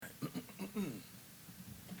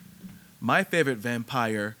My favorite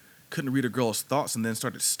vampire couldn't read a girl's thoughts and then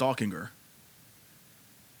started stalking her.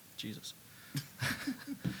 Jesus.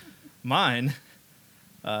 Mine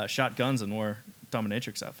shot guns and wore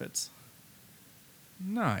dominatrix outfits.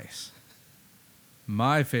 Nice.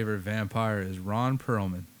 My favorite vampire is Ron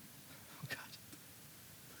Perlman. Oh,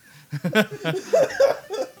 God.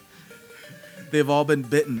 They've all been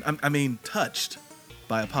bitten, touched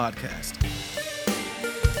by a podcast.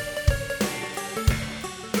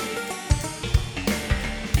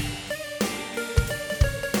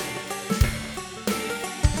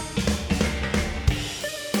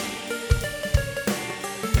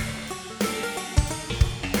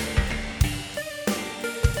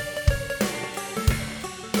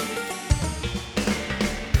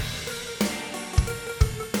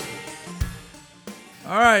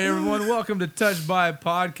 All right, everyone. Welcome to Touched by a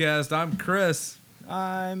Podcast. I'm Chris.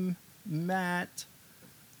 I'm Matt.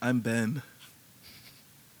 I'm Ben.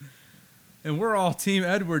 And we're all Team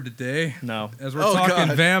Edward today. No. As we're talking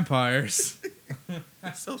God. vampires.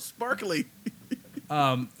 So sparkly.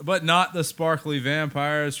 But not the sparkly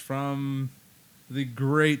vampires from the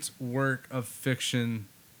great work of fiction.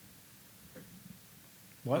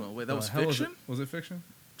 What? Oh, wait, that was The hell fiction? Was it fiction?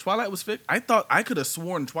 Twilight was fiction? I thought I could have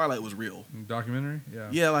sworn Twilight was real. Documentary? Yeah.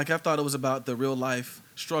 Yeah, like I thought it was about the real life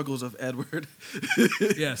struggles of Edward.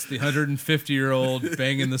 Yes, the 150-year-old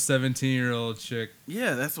banging the 17-year-old chick.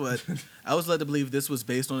 Yeah, that's what I was led to believe this was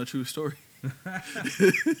based on a true story. I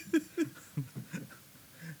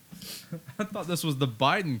thought this was the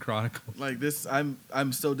Biden Chronicles. Like this, I'm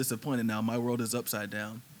so disappointed now. My world is upside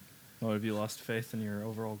down. Oh, have you lost faith in your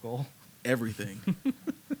overall goal? Everything.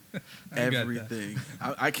 I got that. Everything.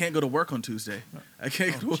 I can't go to work on Tuesday. I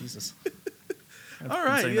can't go to work. Jesus. All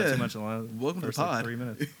right, saying that yeah. too much in the last Welcome to the first, like, pod. 3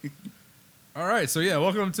 minutes. All right, so yeah,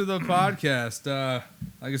 welcome to the podcast.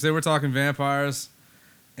 Like I said, we're talking vampires,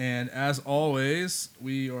 and as always,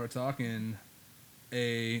 we are talking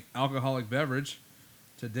a alcoholic beverage.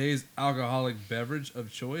 Today's alcoholic beverage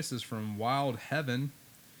of choice is from Wild Heaven,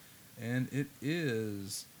 and it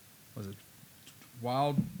is, was it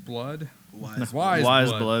Wild Blood? Wise. Wise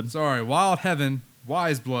Blood. Sorry, Wild Heaven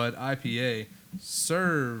Wise Blood IPA.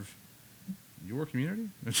 Serve your community.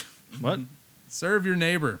 What? Serve your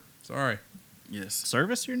neighbor. Sorry. Yes.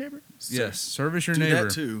 Service your neighbor? Yes, service your Do neighbor.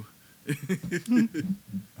 that too.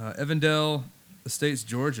 Evandale Estates,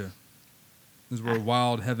 Georgia. This is where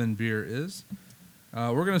Wild Heaven beer is.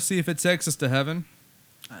 We're gonna see if it takes us to heaven.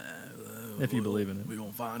 If you believe in it. We're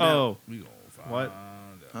gonna find out. Oh, We gonna find What? out.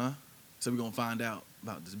 Huh? So we're gonna find out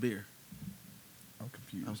about this beer. I'm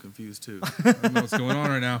confused. I'm confused too. I don't know what's going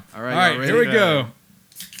on right now. All right, All right, y'all here we ready? go.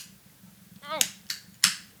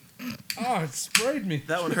 Oh, it sprayed me.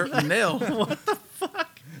 That one hurt my nail.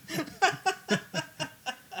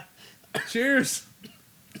 Cheers.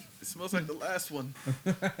 It smells like the last one.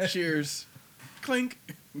 Cheers. Clink.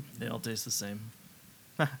 they all taste the same.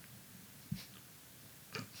 This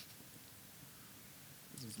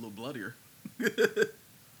is a little bloodier.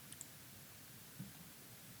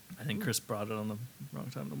 I think Chris brought it on the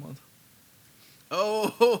wrong time of the month. Oh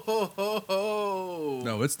ho ho ho ho.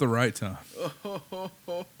 No, it's the right time. Oh ho ho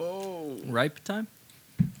ho ho. Ripe time?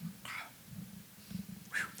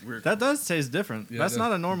 Weird. That does taste different. Yeah, That's it not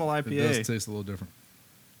does. a normal It IPA. does taste a little different.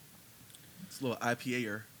 It's a little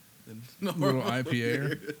IPA-er than Little normal IPA-er?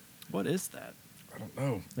 beer. What is that? I don't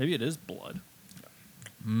know. Maybe it is blood.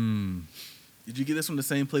 Mmm. Did you get this from the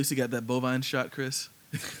same place you got that bovine shot, Chris?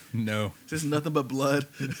 No. It's just nothing but blood.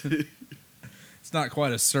 It's not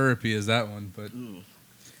quite as syrupy as that one, but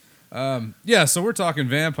Ooh. yeah, so we're talking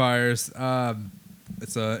vampires.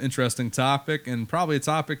 It's an interesting topic and probably a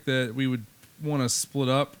topic that we would want to split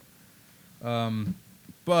up. But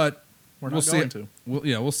We're we'll not see. going to.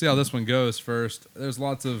 We'll see how this one goes first. There's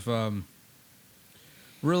lots of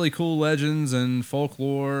really cool legends and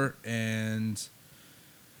folklore, and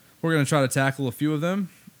we're going to try to tackle a few of them.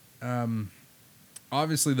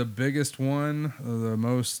 Obviously, the biggest one, the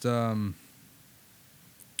most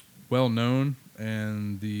well-known,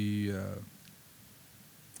 and the,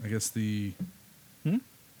 I guess the...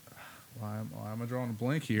 Why am I drawing a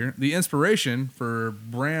blank here? The inspiration for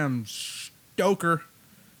Bram Stoker,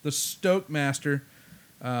 the Stoke Master,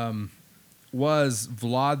 was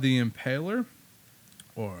Vlad the Impaler,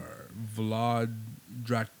 or Vlad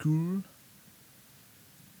Dracul.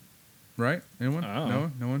 Right? Anyone?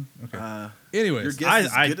 Oh. No one? Okay. Your Anyways, guess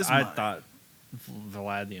is good as I mine. thought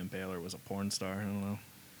Vlad the Impaler was a porn star. I don't know.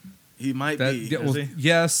 He might that, be. yeah, well, he?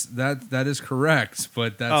 yes, that is correct,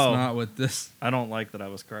 but that's Oh. not what this. I don't like that I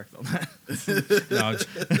was correct on that.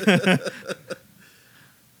 No,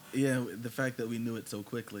 Yeah, the fact that we knew it so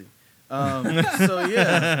quickly. So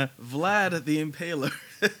yeah, Vlad the Impaler.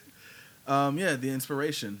 Yeah, the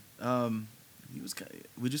inspiration. He was.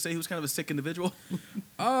 Would you say he was kind of a sick individual?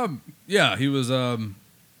 Yeah, he was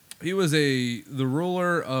the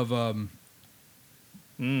ruler of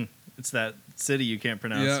It's that city you can't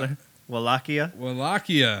pronounce. Yeah. Wallachia.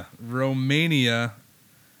 Wallachia, Romania.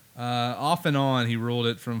 Off and on, he ruled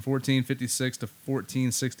it from 1456 to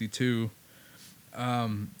 1462.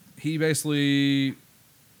 He basically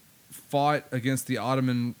fought against the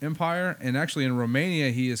Ottoman Empire, and actually in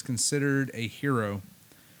Romania, he is considered a hero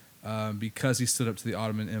because he stood up to the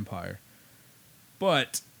Ottoman Empire.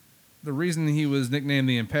 But the reason he was nicknamed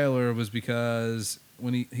the Impaler was because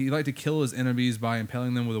when he liked to kill his enemies by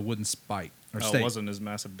impaling them with a wooden spike or stake. It wasn't his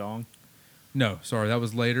massive dong. No, sorry, that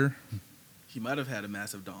was later. He might have had a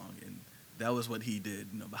massive dong, and that was what he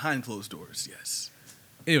did. Behind closed doors. Yes.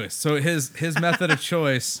 Anyway, so his method of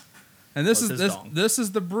choice, and this Was is his dong. this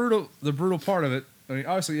is the brutal part of it. I mean,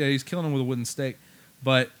 obviously, yeah, he's killing him with a wooden stake,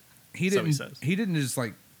 but he So he didn't says. he didn't just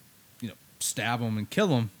stab him and kill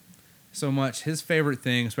him so much. His favorite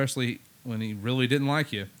thing, especially when he really didn't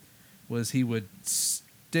like you, was he would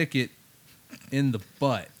stick it in the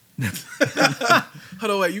butt.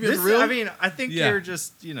 Hold on, wait. You being for real? I mean, I think Yeah. you're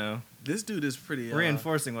just, this dude is pretty.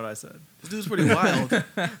 reinforcing what I said. This dude's pretty wild.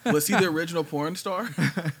 Was he the original porn star?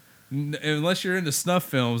 Unless you're into snuff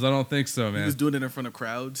films, I don't think so, He man. was doing it in front of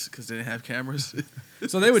crowds because they didn't have cameras.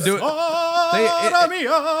 So they would do it.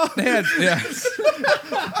 They had, yeah.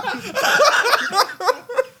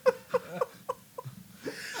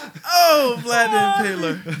 Oh, Vlad the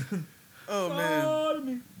Impaler.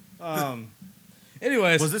 Oh man.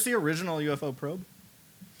 Anyways, Was this the original UFO probe?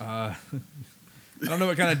 I don't know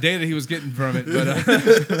what kind of data he was getting from it,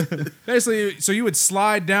 but basically, so you would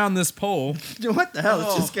slide down this pole What the hell?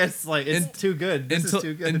 Oh. It just gets it's too good. This is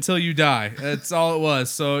too good. until you die. That's all it was.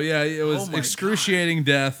 So yeah, it was Oh my excruciating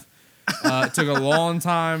death. It took a long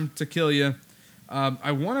time to kill you.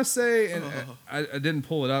 I want to say, and I didn't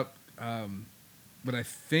pull it up, but I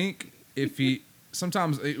think if he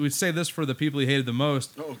sometimes it would say this for the people he hated the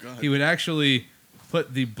most. Oh god. He would actually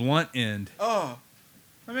put the blunt end. Oh.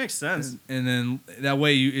 That makes sense. And then that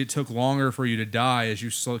way it took longer for you to die as you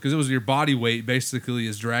slow, because it was your body weight basically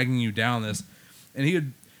is dragging you down this. And he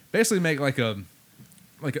would basically make it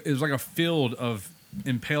was like a field of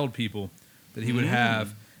impaled people that he would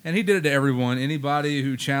have. And he did it to everyone, anybody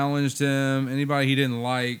who challenged him, anybody he didn't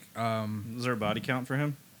like. Is there a body count for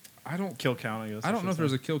him? I don't Kill count, I guess. I don't know if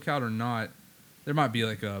there's a kill count or not. There might be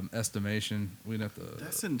like a estimation. We'd have to.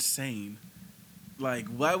 That's insane. Like,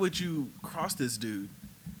 why would you cross this dude?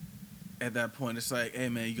 At that point, it's like, hey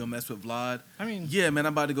man, you gonna mess with Vlad? I mean, Yeah, man,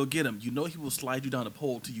 I'm about to go get him. You know he will slide you down a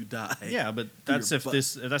pole till you die. yeah, but Through that's your if butt.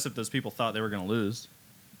 that's if those people thought they were going to lose.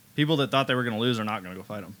 People that thought they were going to lose are not going to go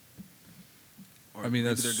fight them. Or I mean,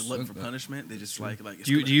 maybe that's- they're looking for punishment. They just like it's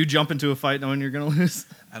Do gonna- you jump into a fight knowing you're going to lose?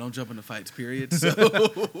 I don't jump into fights, period. So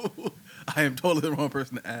I am totally the wrong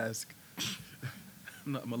person to ask.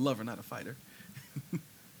 I'm a lover, not a fighter.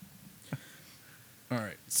 All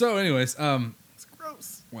right. So, anyways, It's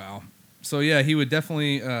gross. wow. So yeah, he would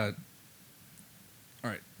definitely. All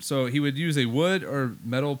right. So he would use a wood or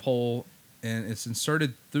metal pole, and it's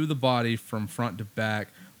inserted through the body from front to back,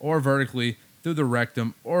 or vertically through the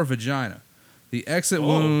rectum or vagina. The exit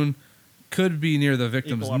wound could be near the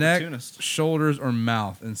victim's Equal neck, opportunist. shoulders, or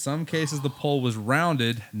mouth. In some cases, the pole was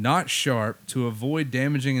rounded, not sharp, to avoid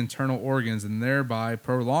damaging internal organs and thereby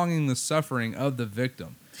prolonging the suffering of the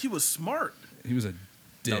victim. He was smart. He was a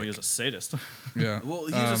dick. No, he was a sadist. Yeah. Well,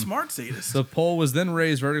 he's a smart sadist. The pole was then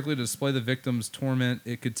raised vertically to display the victim's torment.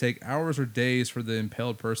 It could take hours or days for the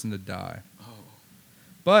impaled person to die. Oh.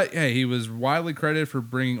 But hey, he was widely credited for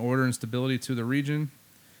bringing order and stability to the region,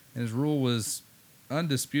 and his rule was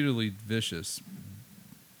undisputedly vicious.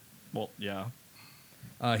 Well, yeah.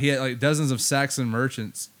 He had like dozens of Saxon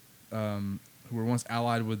merchants who were once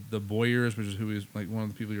allied with the Boyars, which is who he was like one of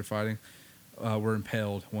the people you're fighting, were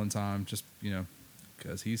impaled one time, just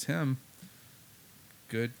because he's him.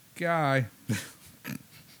 Good guy.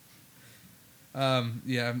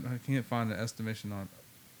 Yeah, I can't find an estimation on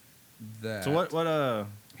that. So what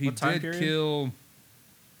He what time did period? kill.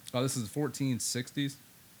 Oh, this is 1460s,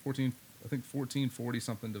 1440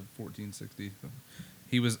 something to 1460.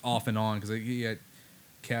 He was off and on because he got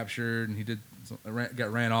captured and he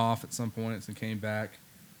got ran off at some points and came back.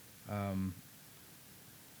 All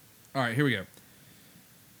right, here we go.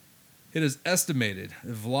 It is estimated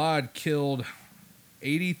that Vlad killed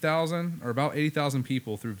 80,000 or about 80,000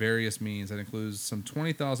 people through various means. That includes some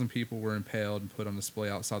 20,000 people were impaled and put on display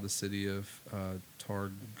outside the city of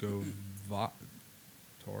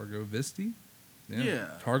Targovisti. Yeah.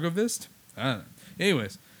 Targovist? I don't know.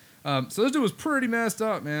 Anyways, so this dude was pretty messed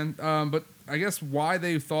up, man. But I guess why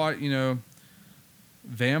they thought,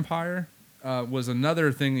 vampire was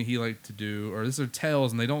another thing that he liked to do, or these are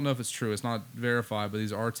tales, and they don't know if it's true. It's not verified, but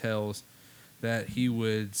these are tales that he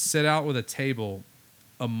would sit out with a table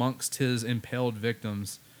amongst his impaled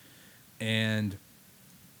victims and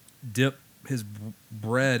dip his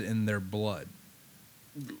bread in their blood.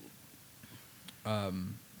 I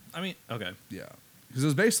mean, okay. Yeah. Because it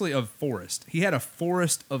was basically a forest. He had a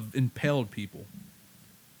forest of impaled people.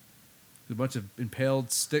 A bunch of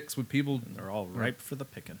impaled sticks with people. And they're all ripe for the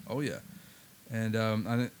picking. Oh, yeah. And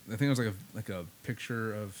I think it was like a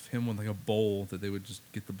picture of him with like a bowl that they would just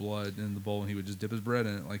get the blood in the bowl and he would just dip his bread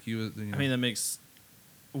in it. Like he was. I mean, that makes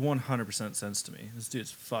 100% sense to me. This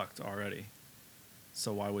dude's fucked already.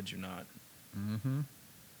 So why would you not? Mm-hmm.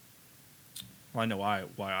 Well, I know why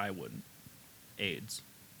I wouldn't. AIDS.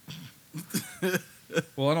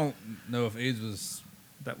 Well, I don't know if AIDS was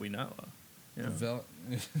That we know of. You know? developed.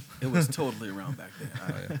 It was totally around back then.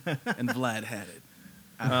 Oh, yeah. And Vlad had it.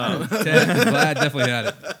 Vlad definitely had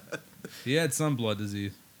it. He had some blood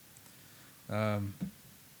disease.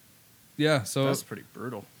 Yeah, so That's pretty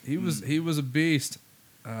brutal. he was a beast.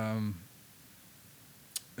 It was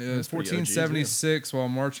That's pretty OG, 1476. While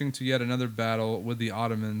marching to yet another battle with the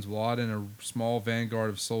Ottomans, Vlad and a small vanguard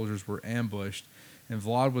of soldiers were ambushed, and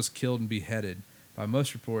Vlad was killed and beheaded. By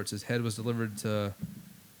most reports, his head was delivered to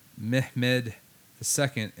Mehmed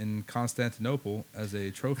II in Constantinople as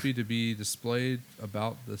a trophy to be displayed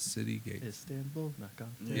about the city gate. Istanbul, not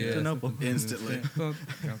Yeah. Constantinople. Instantly.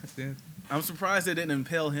 I'm surprised they didn't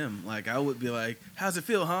impale him. Like, I would be like, how's it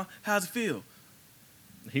feel, huh? How's it feel?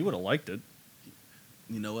 He would have liked it.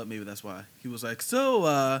 You know what? Maybe that's why. He was like,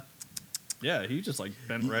 so, Yeah, he just like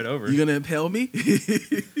bent right over. you gonna impale me?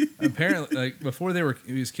 Apparently, like before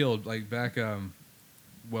he was killed, like back,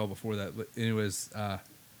 well before that. But anyways,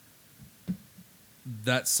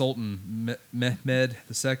 that Sultan Mehmed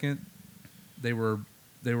II, they were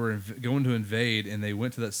going to invade, and they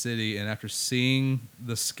went to that city. And after seeing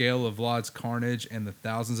the scale of Vlad's carnage and the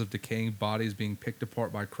thousands of decaying bodies being picked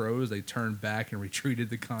apart by crows, they turned back and retreated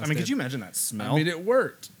to Constantinople. I mean, could you imagine that smell? I mean, it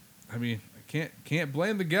worked. I mean, I can't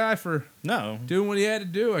blame the guy for No. doing what he had to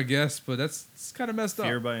do, I guess. But it's kind of messed up.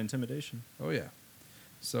 Fear by intimidation. Oh yeah.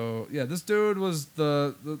 So yeah, this dude was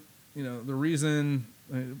the reason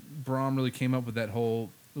Brom really came up with that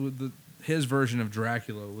whole his version of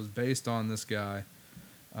Dracula was based on this guy.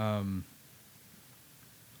 I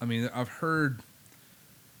mean, I've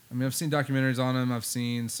seen documentaries on him. I've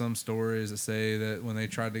seen some stories that say that when they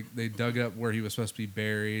dug up where he was supposed to be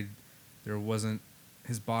buried,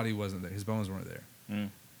 his body wasn't there. His bones weren't there. Mm.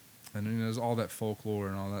 And there's all that folklore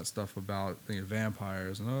and all that stuff about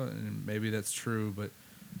vampires, and maybe that's true. But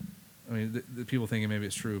I mean, the people thinking maybe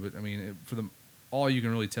it's true. But I mean, all you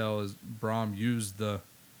can really tell is Brom used the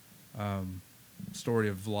story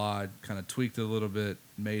of Vlad, kind of tweaked it a little bit,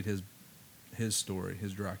 made his story,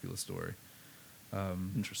 his Dracula story.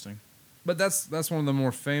 Interesting. But that's one of the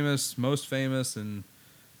most famous, and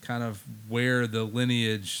kind of where the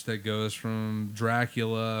lineage that goes from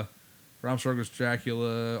Dracula, Bram Stoker's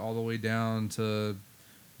Dracula, all the way down to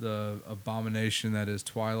the abomination that is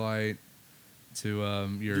Twilight,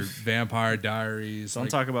 to your Vampire Diaries. Don't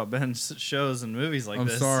talk about Ben's shows and movies like I'm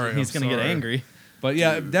this. sorry, He's I'm going to get sorry. angry. But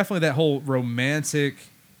yeah, definitely that whole romantic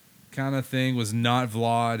kind of thing was not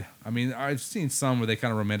Vlad. I mean, I've seen some where they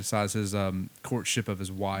kind of romanticize his courtship of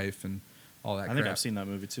his wife and all that I think crap. I've seen that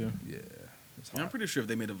movie too. Yeah. I'm pretty sure if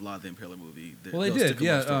they made a Vlad the Impaler movie, Well, they did.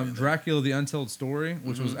 Yeah, Dracula. Dracula: The Untold Story,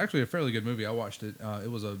 which was actually a fairly good movie. I watched it.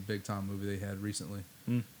 It was a big time movie they had recently.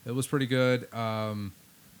 Mm. It was pretty good.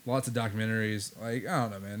 Lots of documentaries. Like, I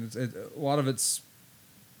don't know, man. A lot of it's,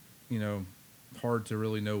 hard to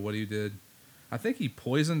really know what he did. I think he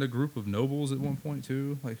poisoned a group of nobles at one point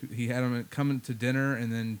too. Like, he had them coming to dinner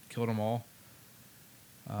and then killed them all.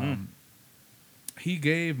 He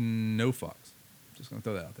gave no fucks. Just gonna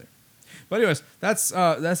throw that out there. But anyways, that's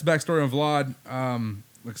the backstory on Vlad.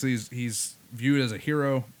 Like I said, he's viewed as a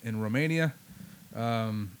hero in Romania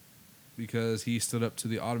because he stood up to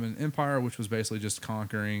the Ottoman Empire, which was basically just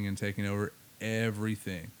conquering and taking over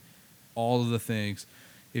everything, all of the things.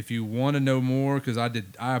 If you want to know more, because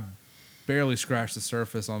I barely scratched the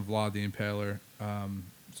surface on Vlad the Impaler.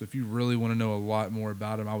 So if you really want to know a lot more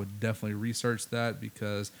about him, I would definitely research that,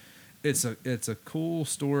 because it's a cool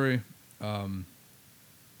story.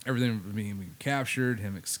 Everything being captured,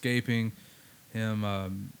 him escaping, him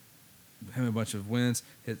having a bunch of wins,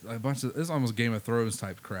 it's almost Game of Thrones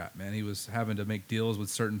type crap, man. He was having to make deals with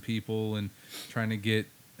certain people and trying to get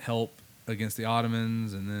help against the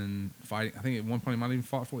Ottomans, and then fighting. I think at one point he might have even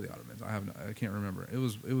fought for the Ottomans. I can't remember. It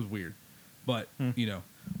was weird, but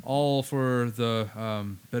all for the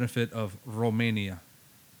benefit of Romania.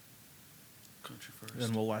 Country first.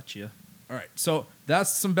 Then we'll watch you. All right, so that's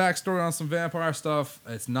some backstory on some vampire stuff.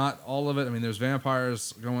 It's not all of it. I mean, there's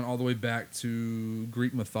vampires going all the way back to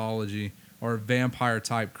Greek mythology, or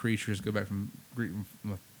vampire-type creatures go back from Greek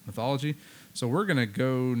mythology. So we're going to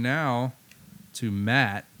go now to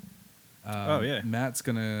Matt. Matt's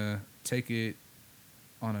going to take you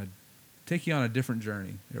on a different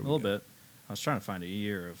journey. A little bit. I was trying to find a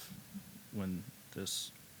year of when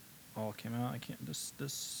this all came out. I can't.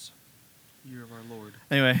 This. Year of our Lord.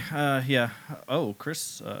 Anyway, yeah. Oh,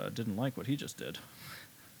 Chris didn't like what he just did.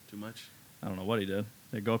 Too much? I don't know what he did.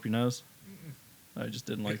 Did it go up your nose? I just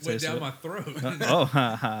didn't like it went down it. my throat.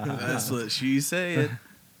 That's what she said.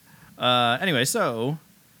 Anyway, so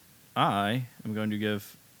I am going to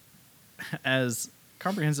give as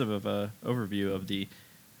comprehensive of a overview of the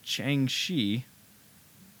Changxi,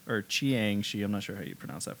 or Chiangxi. I'm not sure how you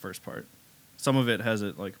pronounce that first part. Some of it has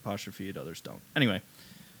it like apostrophe, others don't. Anyway.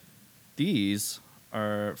 These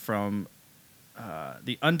are from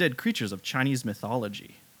the undead creatures of Chinese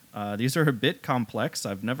mythology. These are a bit complex.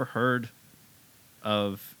 I've never heard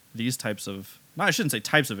of these types of... No, I shouldn't say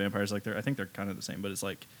types of vampires. Like I think they're kind of the same, but it's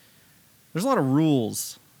like... There's a lot of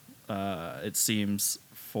rules, it seems,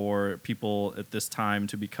 for people at this time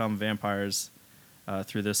to become vampires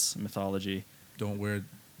through this mythology. Don't wear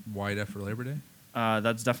white after Labor Day?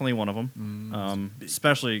 That's definitely one of them,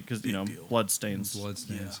 especially because blood stains. Blood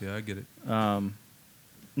stains, yeah, I get it.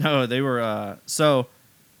 No, they were so.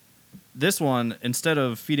 This one, instead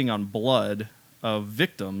of feeding on blood of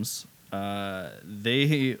victims,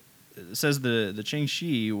 it says the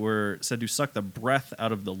Changxi were said to suck the breath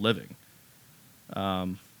out of the living.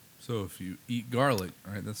 So if you eat garlic,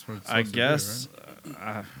 right? That's what it's I supposed guess. To do,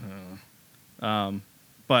 right?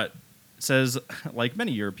 But. Says, like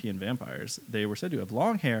many European vampires, they were said to have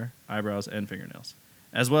long hair, eyebrows, and fingernails,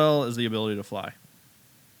 as well as the ability to fly.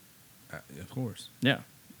 Of course. Yeah,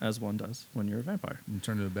 as one does when you're a vampire. You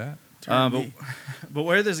turn to a bat. But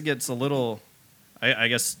where this gets a little, I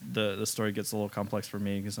guess the story gets a little complex for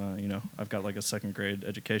me because I've got like a second grade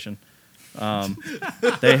education.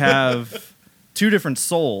 They have two different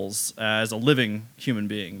souls as a living human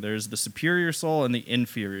being. There's the superior soul and the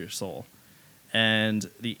inferior soul. And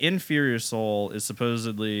the inferior soul is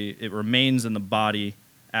supposedly, it remains in the body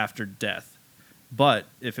after death. But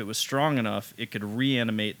if it was strong enough, it could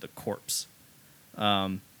reanimate the corpse.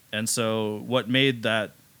 And so what made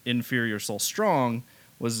that inferior soul strong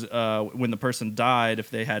was when the person died, if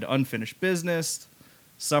they had unfinished business,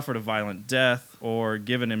 suffered a violent death, or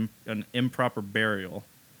given an improper burial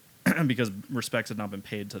because respects had not been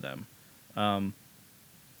paid to them.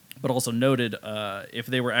 But also noted, if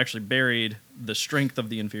they were actually buried, the strength of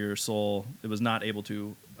the inferior soul, it was not able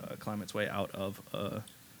to climb its way out of a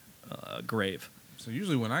grave. So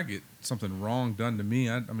usually when I get something wrong done to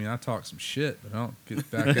me, I talk some shit, but I don't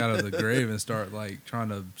get back out of the grave and start like trying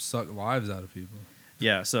to suck lives out of people.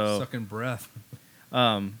 Yeah, so sucking breath.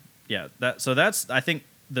 Yeah, that's I think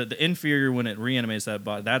the inferior, when it reanimates that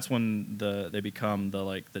body, that's when they become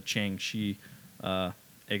the Changxi,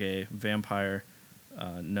 aka vampire.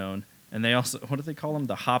 Known, and they also, what do they call them?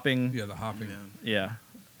 The hopping. Yeah, the hopping. Yeah.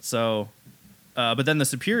 So, but then the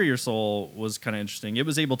superior soul was kind of interesting. It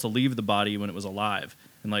was able to leave the body when it was alive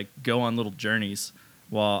and like go on little journeys.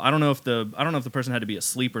 Well, I don't know if the person had to be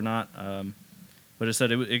asleep or not, but it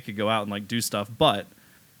said it could go out and like do stuff. But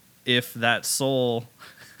if that soul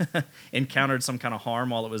encountered some kind of harm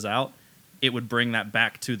while it was out, it would bring that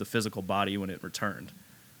back to the physical body when it returned.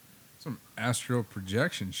 Some astral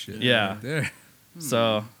projection shit. Yeah. Right there.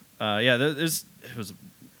 So, it was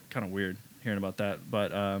kind of weird hearing about that,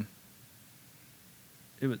 but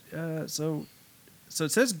it was so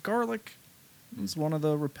it says garlic is one of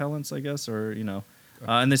the repellents, I guess, or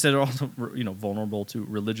and they said they're also vulnerable to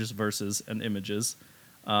religious verses and images,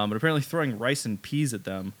 but apparently throwing rice and peas at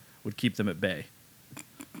them would keep them at bay.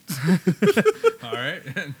 All right.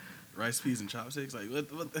 Rice, peas, and chopsticks. Like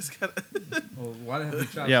what? That's kind of. Well, why the hell have we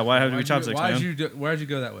chopsticks? Yeah, why have we chopsticks? Why did you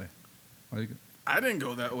go that way? I didn't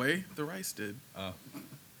go that way. The rice did. Oh,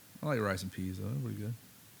 I like rice and peas though. They're pretty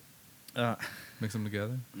good. Mix them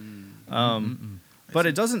together. But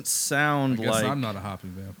it doesn't sound I guess like I'm not a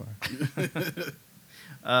hopping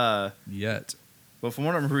vampire. Yet. But from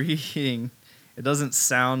what I'm reading, it doesn't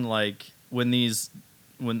sound like when the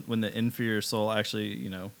inferior soul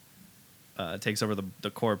actually takes over the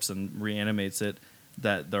corpse and reanimates it,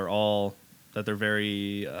 that they're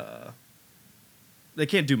very they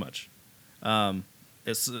can't do much.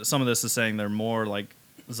 some of this is saying they're more like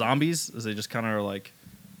zombies, as they just kind of are like.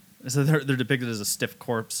 So they're depicted as a stiff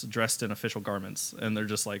corpse dressed in official garments, and they're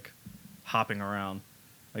just like hopping around.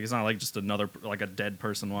 Like it's not like just another like a dead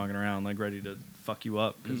person walking around like ready to fuck you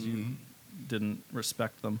up because you didn't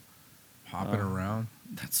respect them. Hopping around.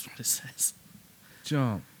 That's what it says.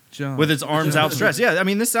 Jump. With its arms outstretched. Yeah, I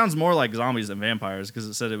mean this sounds more like zombies than vampires because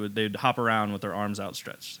it said they'd hop around with their arms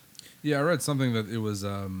outstretched. Yeah, I read something that it was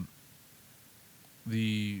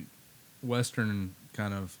the Western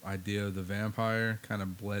kind of idea of the vampire kind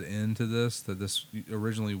of bled into this. That this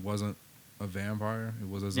originally wasn't a vampire; it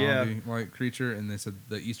was a zombie-like creature, and they said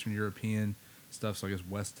the Eastern European stuff, so I guess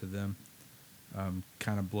west to them,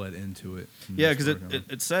 kind of bled into it. Yeah, because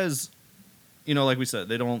it says, like we said,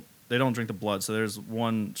 they don't drink the blood, so there's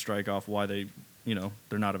one strike off why they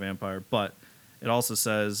they're not a vampire, but it also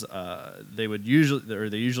says they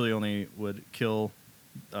usually only would kill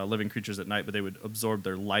living creatures at night, but they would absorb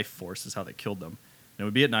their life force is how they killed them. And it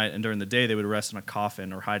would be at night, and during the day they would rest in a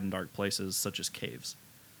coffin or hide in dark places such as caves.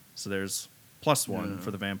 So there's +1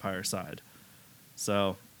 for the vampire side.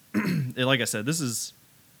 So, like I said, this is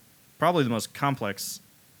probably the most complex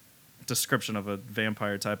description of a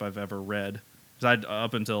vampire type I've ever read. Because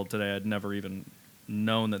up until today, I'd never even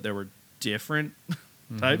known that there were different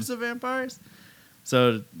types of vampires.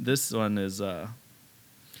 So this one is,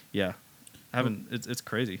 it's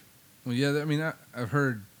crazy. Well, yeah, I mean, I've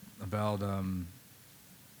heard about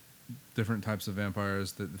different types of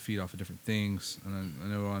vampires that feed off of different things, and I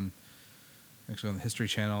know on the History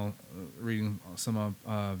Channel, reading some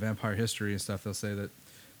vampire history and stuff, they'll say that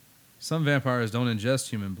some vampires don't ingest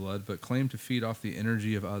human blood, but claim to feed off the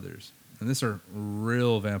energy of others. And these are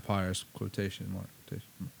real vampires, quotation mark.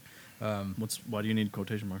 Why do you need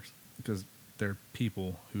quotation marks? Because they're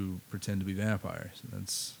people who pretend to be vampires. And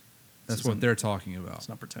that's what they're talking about. It's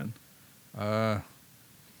not pretend.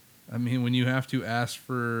 I mean, when you have to ask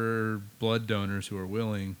for blood donors who are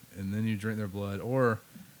willing, and then you drink their blood, or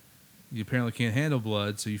you apparently can't handle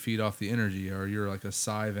blood, so you feed off the energy, or you're like a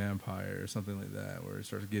psi vampire or something like that, where it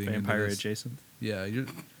starts getting vampire into this. adjacent. Yeah, you're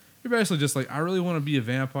basically just like, I really want to be a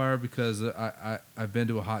vampire because I've been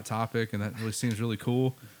to a Hot Topic, and that really seems really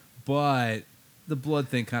cool, but the blood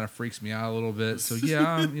thing kind of freaks me out a little bit. So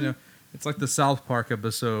yeah, it's like the South Park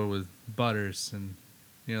episode with Butters, and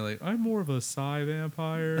like, I'm more of a psi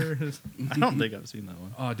vampire. I don't think I've seen that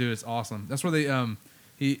one. Oh, dude, it's awesome. That's where they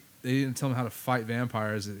didn't tell him how to fight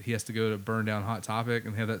vampires. He has to go to burn down Hot Topic,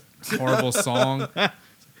 and they have that horrible song.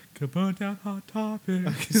 Go burn down Hot Topic.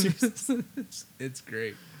 It's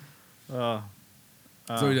great. So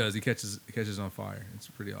he does. He catches on fire. It's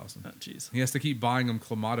pretty awesome. Oh, jeez. He has to keep buying them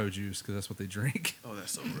Clamato juice because that's what they drink. Oh,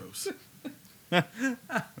 that's so gross.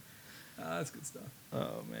 That's good stuff.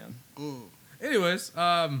 Oh man. Ooh. Anyways,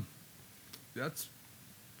 that's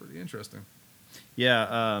pretty interesting.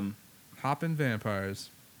 Yeah. Hopping vampires.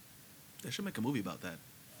 They should make a movie about that.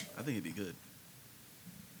 I think it'd be good.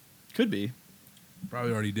 Could be.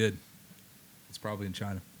 Probably already did. It's probably in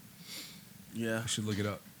China. Yeah. I should look it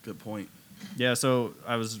up. Good point. Yeah, so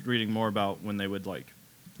I was reading more about when they would like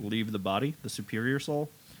leave the body, the superior soul.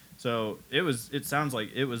 So it sounds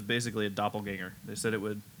like it was basically a doppelganger. They said it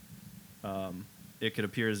would it could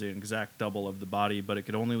appear as the exact double of the body, but it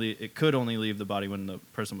could only leave the body when the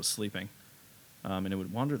person was sleeping. And it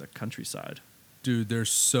would wander the countryside. Dude,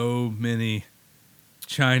 there's so many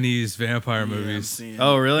Chinese vampire movies.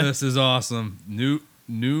 Oh, really? This is awesome. New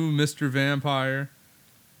Mr. Vampire.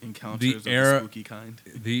 Encounters of the spooky kind.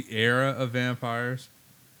 The Era of Vampires.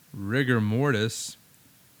 Rigor Mortis.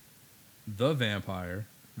 The Vampire.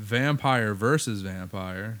 Vampire versus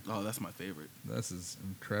Vampire. Oh, that's my favorite. This is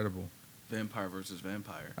incredible. Vampire versus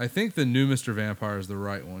Vampire. I think the new Mr. Vampire is the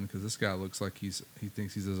right one because this guy looks like he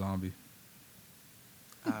thinks he's a zombie.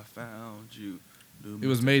 I found you. It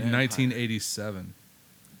was made in 1987.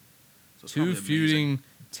 So Two feuding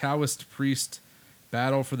Taoist priests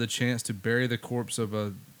battle for the chance to bury the corpse of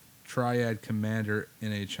a triad commander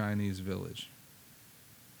in a Chinese village.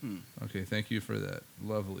 Okay, thank you for that.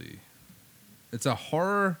 Lovely. It's a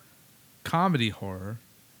comedy horror.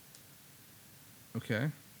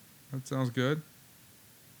 Okay, that sounds good.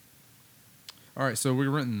 All right, so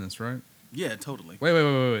we're renting this, right? Yeah, totally.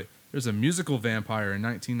 Wait. There's a musical vampire in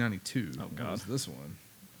 1992. Oh, God. What was this one?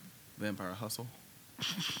 Vampire Hustle.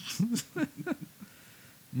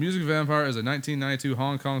 Music Vampire is a 1992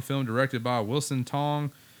 Hong Kong film directed by Wilson Tong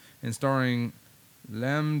and starring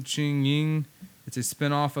Lam Ching-ying. It's a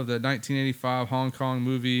spin-off of the 1985 Hong Kong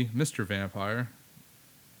movie Mr. Vampire.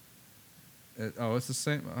 It's the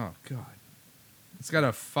same. Oh, God. It's got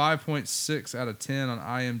a 5.6 out of 10 on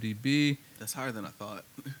IMDb. That's higher than I thought.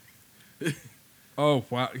 Oh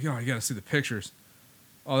wow! You gotta see the pictures.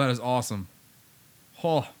 Oh, that is awesome.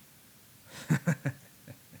 Oh,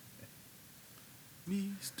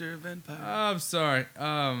 Mr. Vampire. I'm sorry.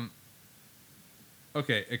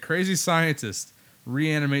 Okay, a crazy scientist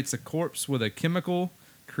reanimates a corpse with a chemical,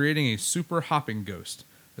 creating a super hopping ghost.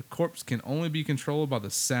 The corpse can only be controlled by the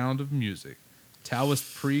sound of music.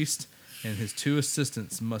 Taoist priest and his 2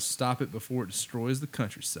 assistants must stop it before it destroys the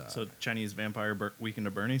countryside. So Chinese vampire weekend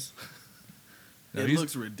at Bernie's. No, It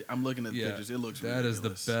looks I'm looking at the yeah, pictures. It looks that ridiculous.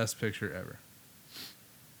 is the best picture ever.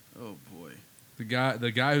 Oh boy. The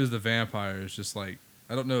guy who's the vampire is just like,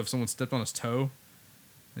 I don't know if someone stepped on his toe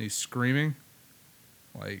and he's screaming.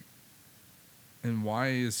 Like, and why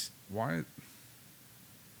he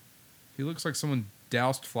looks like someone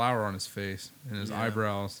doused flour on his face and his Yeah.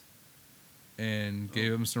 eyebrows and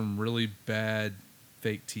gave him some really bad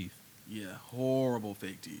fake teeth. Yeah, horrible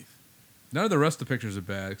fake teeth. None of the rest of the pictures are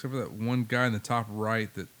bad, except for that one guy in the top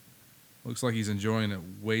right that looks like he's enjoying it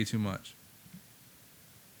way too much.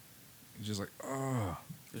 He's just like, oh,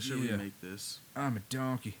 They should yeah, remake this. I'm a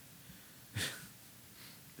donkey.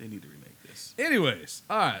 They need to remake this. Anyways,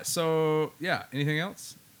 all right, so, yeah, anything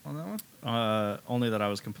else on that one? Only that I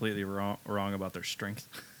was completely wrong about their strength.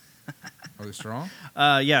 Are they strong?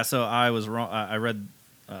 Yeah, so I was wrong. I read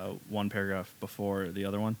one paragraph before the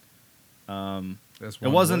other one. That's It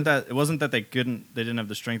wasn't that they didn't have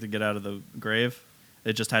the strength to get out of the grave.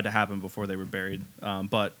 It just had to happen before they were buried.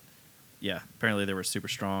 But yeah, apparently they were super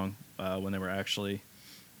strong when they were actually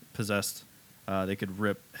possessed. They could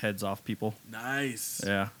rip heads off people. Nice.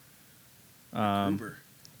 Yeah. Uber.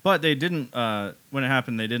 But they didn't. When it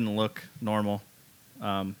happened, they didn't look normal.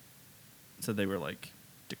 So they were like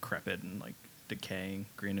decrepit and like decaying,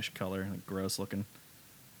 greenish color, like gross looking.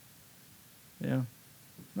 Yeah,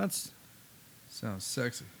 that's Sounds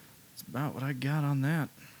sexy. about what I got on that.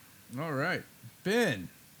 All right, Ben,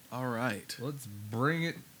 All right. let's bring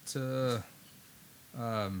it to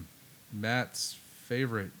Matt's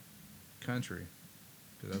favorite country,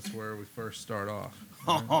 because that's where we first start off.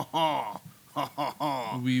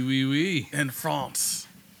 Oui. In France.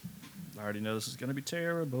 I already know this is gonna be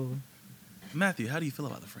terrible. Matthew, how do you feel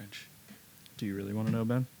about the French? Do you really want to know,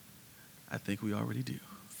 Ben? I think we already do.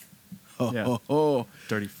 Yeah.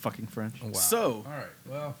 Dirty fucking French. Oh, wow. So- all right,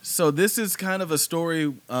 well, So this is kind of a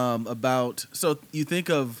story about. So you think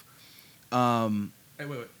of, hey,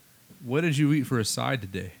 wait. What did you eat for a side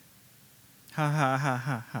today? Ha ha ha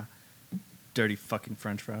ha ha. Dirty fucking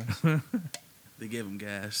French fries. they gave him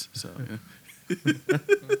gas. So,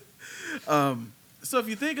 so if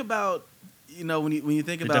you think about, when you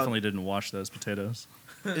think They about, definitely didn't wash those potatoes.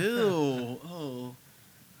 ew, oh,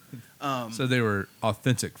 So they were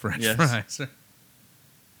authentic French Yes. fries.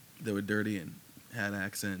 they were dirty and had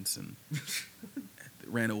accents and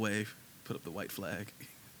ran away, put up the white flag.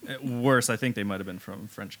 Worse, I think they might have been from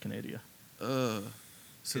French Canada.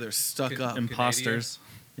 So they're stuck Can- up. Imposters.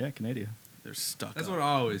 Yeah, Canada. They're stuck That's up. what I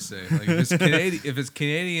always say. Like if it's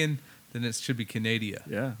Canadian, then it should be Canada.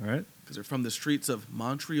 Yeah, right? Because they're from the streets of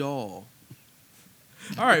Montreal.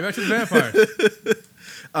 All right, back to the vampire.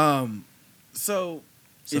 So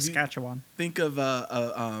if you Saskatchewan. think of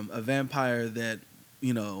a vampire that,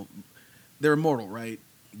 they're immortal, right?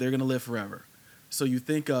 They're going to live forever. So you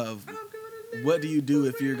think of, what do you do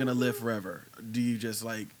if you're going to live forever? Do you just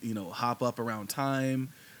hop up around time?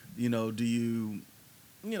 Do you,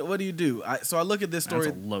 what do you do? So I look at this story.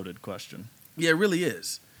 That's a loaded question. Yeah, it really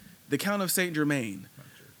is. The Count of Saint Germain.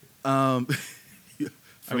 For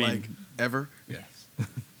I mean- ever? Yes. I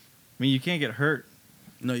mean, you can't get hurt.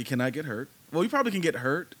 No, you cannot get hurt. Well, you probably can get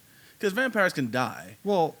hurt because vampires can die.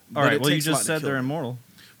 Well, But all right. it Well, you takes a lot just to said kill they're them. immortal.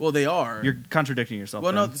 Well, they are. You're contradicting yourself.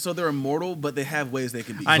 Well, Ben. no, so they're immortal, but they have ways they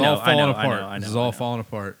can be. I It's know, all falling I know, apart. I know, This is I all know. falling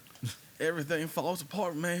apart. Everything falls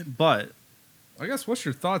apart, man. But I guess what's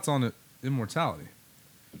your thoughts on immortality?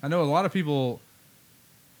 I know a lot of people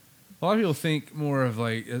think more of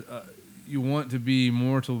like you want to be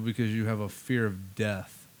immortal because you have a fear of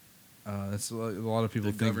death. That's a lot of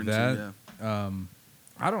people That think governs that. you, yeah.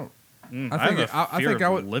 I don't. I think have a I fear think of I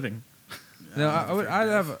would- living. No, I don't I'd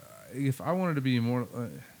think have. If I wanted to be immortal,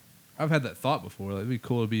 I've had that thought before. Like, it'd be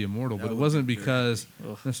cool to be immortal, That but it would wasn't be very because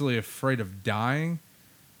Ugh. necessarily afraid of dying.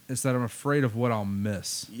 It's that I'm afraid of what I'll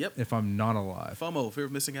miss. Yep. If I'm not alive. FOMO, fear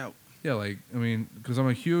of missing out. Yeah, like I mean, because I'm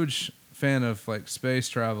a huge fan of like space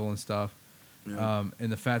travel and stuff, Yeah.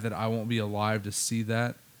 and the fact that I won't be alive to see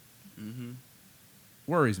that Mm-hmm.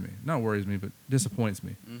 worries me. Not worries me, but disappoints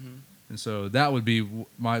me. Mm-hmm. And so that would be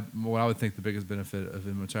what I would think the biggest benefit of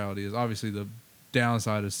immortality is. Obviously, the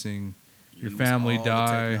downside is seeing your family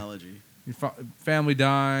die, Technology. family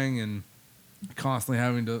dying, and constantly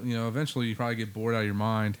having to, eventually you probably get bored out of your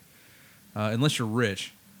mind, unless you're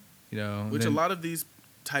rich, Which a lot of these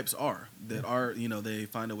types are that are, they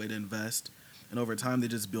find a way to invest, and over time they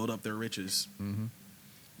just build up their riches. Mm-hmm.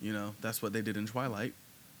 That's what they did in Twilight.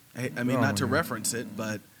 I mean, not to reference it,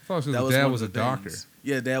 but I thought it was 'cause that was dad one was of a the doctor. things.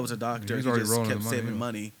 Yeah, dad was a doctor. He's He already just rolling kept the money saving anyway.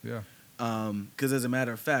 money. Yeah. Because as a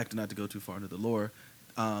matter of fact, not to go too far into the lore,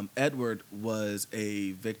 Edward was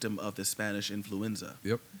a victim of the Spanish influenza,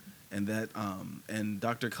 Yep. and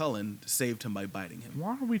Dr. Cullen saved him by biting him.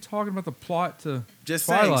 Why are we talking about the plot to Just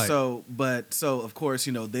Twilight? saying. So of course,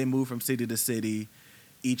 they move from city to city,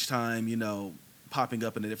 each time popping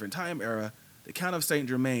up in a different time era. The Count of Saint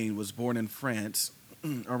Germain was born in France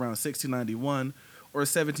around 1691 or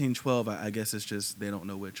 1712. I guess it's just they don't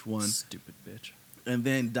know which one. Stupid bitch. And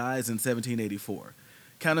then dies in 1784.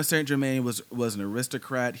 Count of Saint Germain was an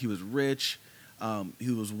aristocrat. He was rich.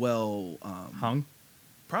 He was well Hung.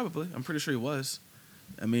 Probably, I'm pretty sure he was.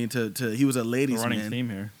 I mean, he was a ladies' Running man. theme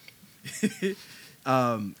here. He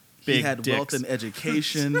Big had wealth dicks. and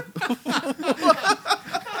education.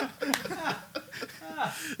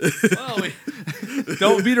 Well,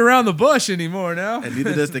 don't beat around the bush anymore now. And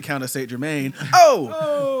neither does the Count of Saint Germain.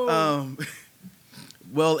 Oh,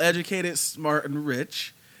 well educated, smart, and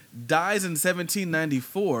rich. Dies in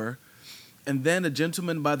 1794, and then a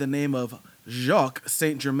gentleman by the name of Jacques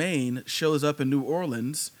Saint Germain shows up in New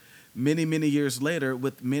Orleans many, many years later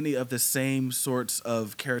with many of the same sorts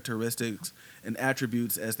of characteristics and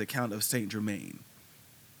attributes as the Count of Saint Germain.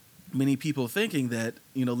 Many people thinking that,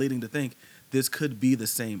 leading to think this could be the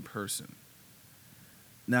same person.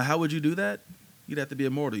 Now, how would you do that? You'd have to be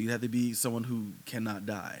immortal. You'd have to be someone who cannot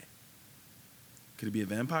die. Could it be a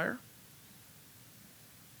vampire?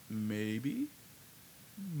 Maybe.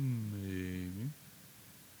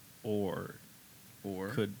 Or Or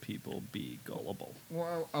could people be gullible?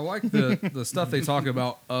 Well, I like the stuff they talk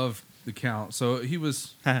about of the Count. So he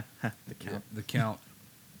was The count. the Count.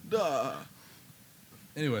 Duh.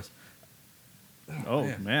 Anyways. Oh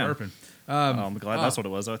man. Burping. I'm glad that's what it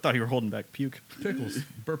was. I thought you were holding back puke. Pickles.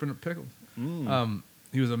 Burping at pickles. Mm.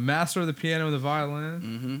 He was a master of the piano and the violin.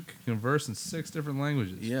 Mm-hmm. Could converse in 6 different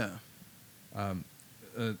languages. Yeah.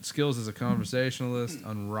 Skills as a conversationalist,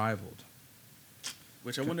 unrivaled.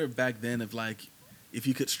 Which I wonder if back then, if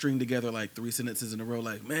you could string together 3 sentences in a row,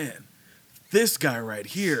 man, this guy right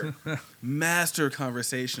here, master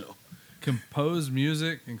conversational. Composed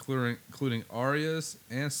music, including arias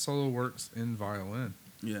and solo works in violin.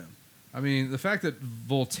 Yeah. I mean, the fact that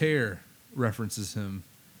Voltaire references him,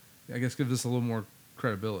 I guess, gives us a little more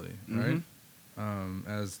credibility, right?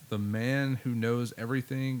 As the man who knows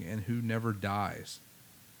everything and who never dies.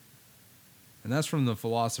 And that's from the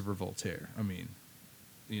philosopher Voltaire. I mean,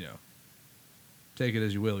 take it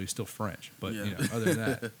as you will. He's still French, but Yeah. other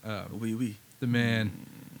than that, Oui, oui. the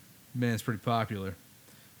man's pretty popular.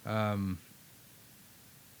 But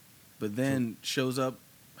then shows up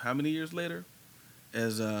how many years later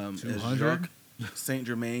as 200? Jacques Saint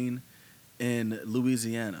Germain in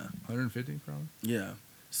Louisiana. 150 probably. Yeah.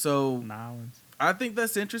 So Nolans. I think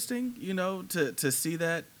that's interesting, to see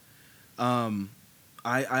that. I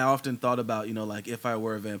often thought about, if I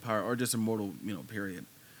were a vampire or just immortal, period,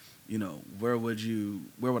 where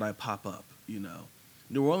would I pop up,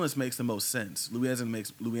 New Orleans makes the most sense.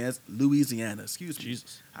 Louisiana, excuse me.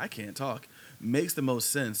 Jesus. I can't talk. Makes the most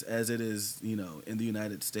sense as it is, in the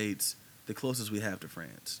United States, the closest we have to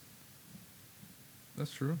France.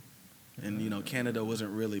 That's true. And, Canada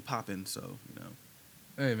wasn't really popping, so,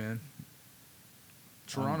 Hey, man.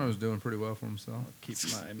 Toronto's doing pretty well for himself. I'll keep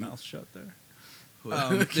my mouth shut there.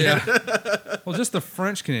 Yeah. Well, just the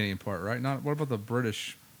French Canadian part, right? Not what about the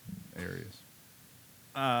British areas?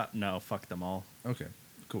 No, fuck them all. Okay,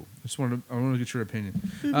 cool. I want to get your opinion.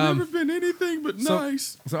 They've never been anything but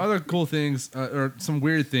nice. So other cool things, or some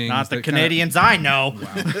weird things. Not the that Canadians I know.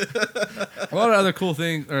 A lot of other cool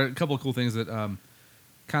things, or a couple of cool things that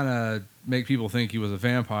kind of make people think he was a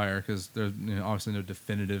vampire because there's obviously no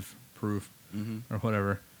definitive proof or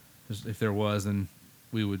whatever. If there was, then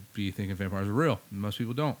we would be thinking vampires are real. Most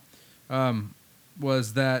people don't.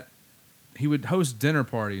 Was that he would host dinner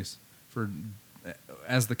parties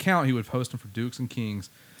as the Count, he would host them for dukes and kings.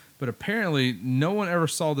 But apparently, no one ever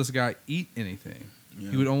saw this guy eat anything.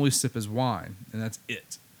 Yeah. He would only sip his wine, and that's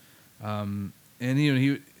it. And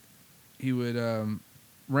he would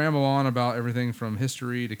ramble on about everything from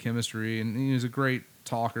history to chemistry, and he was a great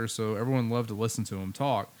talker, so everyone loved to listen to him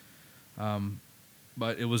talk.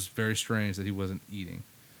 But it was very strange that he wasn't eating.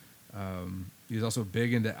 He was also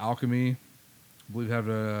big into alchemy. I believe he had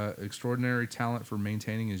an extraordinary talent for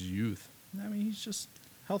maintaining his youth. I mean, he's just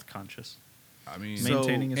health conscious. I mean,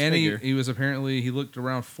 Maintaining his and figure. he was apparently, he looked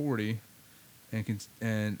around 40 and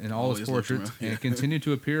in all his Always looked portraits around, yeah. and continued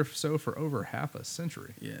to appear so for over half a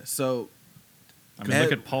century. Yeah. So I mean,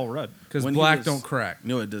 look at Paul Rudd. Because When he black was- don't crack.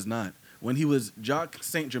 no, it does not. When he was Jacques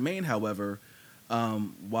Saint Germain, however,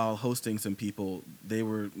 while hosting some people, they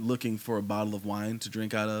were looking for a bottle of wine to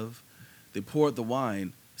drink out of. They poured the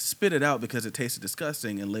wine, spit it out because it tasted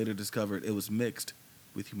disgusting, and later discovered it was mixed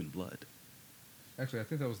with human blood. Actually, I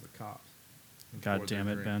think that was the cops. God Poured their damn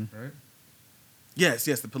it, drink, Ben. Right? Yes,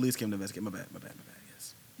 the police came to investigate. My bad.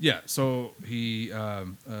 Yes. Yeah, so he,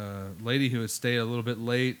 lady who had stayed a little bit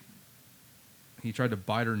late, he tried to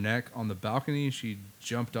bite her neck on the balcony. She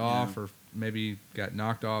jumped off or maybe got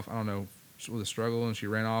knocked off. I don't know, with a struggle, and she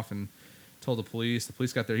ran off and told the police. The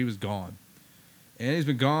police got there. He was gone. And he's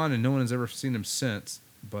been gone, and no one has ever seen him since.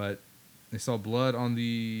 But they saw blood on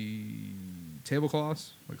the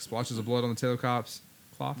tablecloths, like splotches of blood on the tablecloths.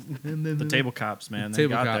 The table cops, man. They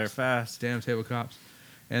Table got cops. there fast. Damn table cops.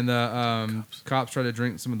 And the cops tried to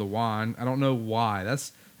drink some of the wine. I don't know why.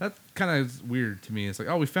 That kind of weird to me. It's like,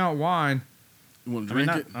 oh, we found wine. You want to I mean,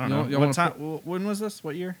 drink it? I don't You know. don't- you What wanna time, when was this?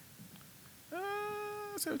 What year?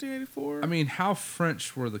 1784. I mean, how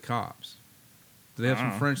French were the cops? Do they have I some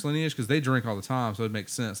don't know. French lineage? Because they drink all the time, so it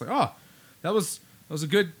makes sense. Like, oh, that was a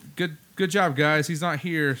good job, guys. He's not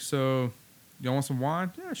here, so y'all want some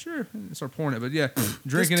wine? Yeah, sure. And start pouring it, but yeah,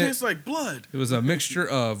 drinking this it. tastes like blood. It was a mixture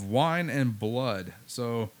of wine and blood.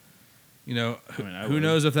 So, you know, I mean, I who would.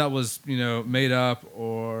 knows if that was, you know, made up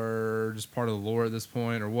or just part of the lore at this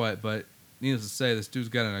point or what. But needless to say, this dude's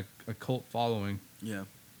got a cult following. Yeah.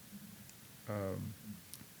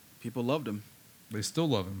 People loved him. They still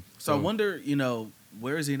love him. So I wonder,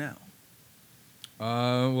 where is he now?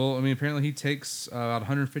 Well, I mean, apparently he takes about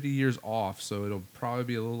 150 years off, so it'll probably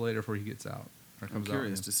be a little later before he gets out. Or I'm comes out,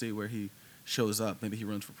 curious yeah. to see where he shows up. Maybe he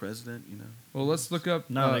runs for president, Well, let's look up.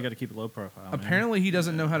 No, they got to keep a low profile. man. Apparently, he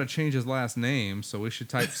doesn't know how to change his last name, so we should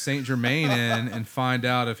type Saint Germain in and find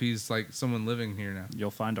out if he's like someone living here now.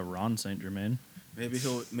 You'll find a Ron Saint Germain. Maybe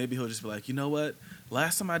he'll just be like, you know what?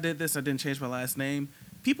 Last time I did this, I didn't change my last name.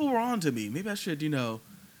 People were on to me. Maybe I should,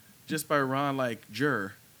 just by Ron like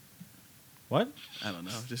Jur. What? I don't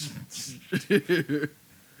know. Just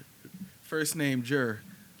first name Jur,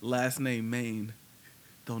 last name Maine.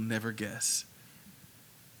 They'll never guess.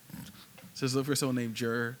 So just look for someone named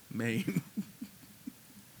Jur Maine.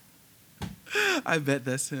 I bet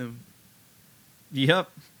that's him.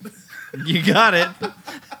 Yep. You got it.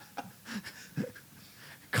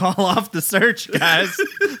 Call off the search, guys.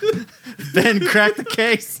 Ben cracked the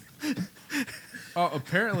case. Oh,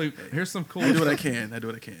 apparently, here's some cool. I do what I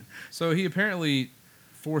can. So he apparently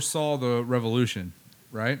foresaw the revolution,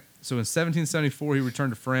 right? So in 1774, he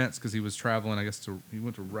returned to France because he was traveling. I guess he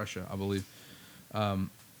went to Russia, I believe.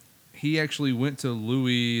 He actually went to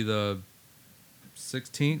Louis the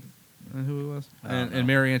 16th, who it was, and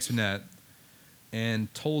Mary Antoinette,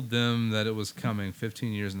 and told them that it was coming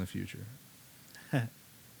 15 years in the future.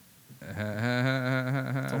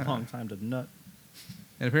 It's a long time to nut.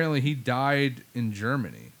 And apparently he died in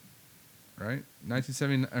Germany, right?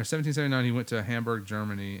 1779, he went to Hamburg,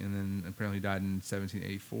 Germany, and then apparently died in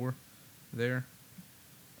 1784 there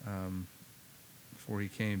before he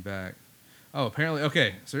came back. Oh, apparently,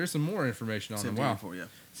 okay, so here's some more information on him. Wow.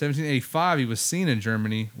 1785, he was seen in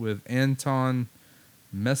Germany with Anton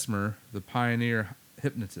Mesmer, the pioneer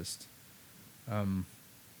hypnotist.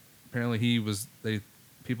 Apparently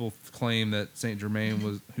people claim that Saint Germain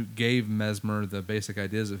was who gave Mesmer the basic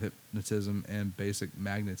ideas of hypnotism and basic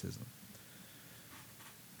magnetism.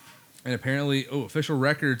 And apparently, official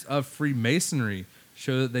records of Freemasonry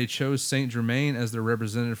show that they chose Saint Germain as their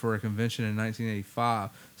representative for a convention in 1985.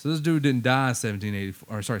 So this dude didn't die in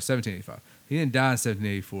 1785. He didn't die in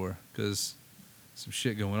 1784 because some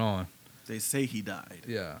shit going on. They say he died.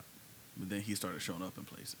 Yeah. But then he started showing up in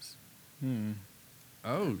places.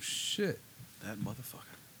 Oh, shit. That motherfucker.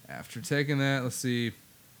 After taking that, let's see.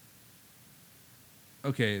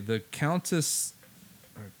 Okay, the Comtesse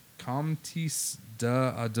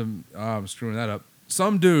I'm screwing that up.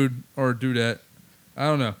 Some dude or dudette. I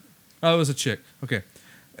don't know. Oh, it was a chick. Okay.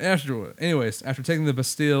 After taking the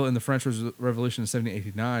Bastille in the French Revolution in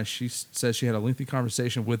 1789, she says she had a lengthy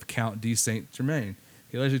conversation with Count de Saint Germain.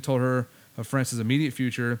 He allegedly told her of France's immediate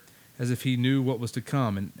future as if he knew what was to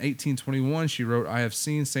come. In 1821, she wrote, "I have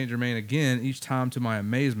seen Saint Germain again, each time to my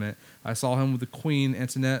amazement. I saw him with the Queen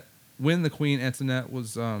Antoinette when the Queen Antoinette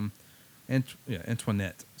was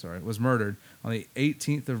was murdered on the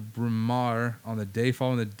 18th of Brumaire on the day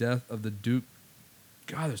following the death of the Duke."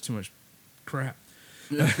 God, there's too much crap.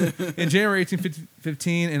 In January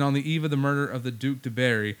 1815, and on the eve of the murder of the Duc de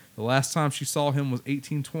Berry, the last time she saw him was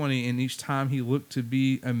 1820, and each time he looked to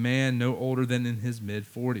be a man no older than in his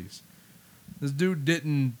mid-40s. This dude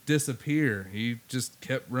didn't disappear. He just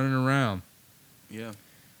kept running around. Yeah.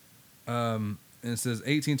 And it says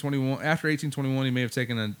 1821. After 1821, he may have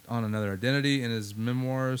taken on another identity. In his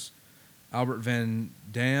memoirs, Albert Van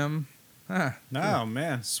Dam, Oh,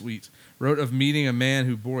 man. sweet, wrote of meeting a man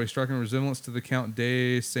who bore a striking resemblance to the Count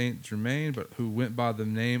de Saint Germain, but who went by the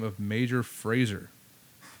name of Major Fraser.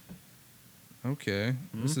 Okay,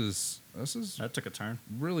 this is That took a turn.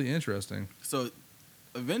 really interesting. So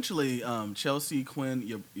eventually, Chelsea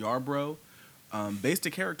Quinn Yarbrough based a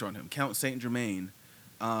character on him, Count Saint Germain,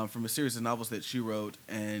 from a series of novels that she wrote,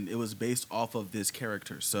 and it was based off of this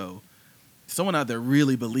character. So someone out there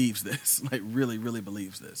really believes this, like really, really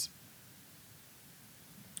believes this.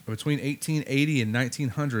 Between 1880 and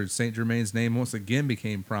 1900, Saint Germain's name once again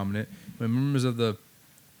became prominent when members of the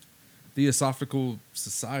Theosophical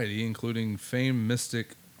Society, including famed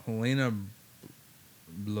mystic Helena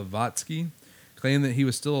Blavatsky, claimed that he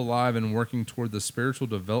was still alive and working toward the spiritual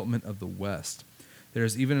development of the West. There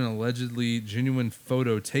is even an allegedly genuine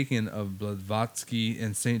photo taken of Blavatsky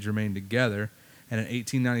and Saint Germain together, and in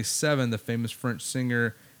 1897, the famous French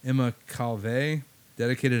singer Emma Calvé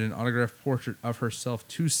dedicated an autographed portrait of herself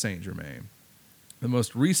to Saint Germain. The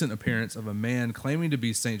most recent appearance of a man claiming to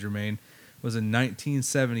be Saint Germain was in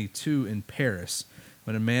 1972 in Paris,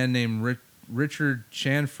 when a man named Richard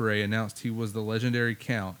Chanfray announced he was the legendary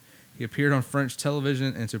Count. He appeared on French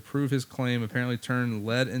television and, to prove his claim, apparently turned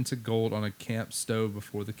lead into gold on a camp stove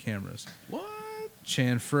before the cameras. What?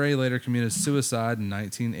 Chanfray later committed suicide in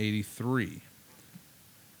 1983.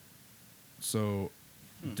 So,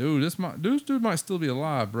 dude, this dude might still be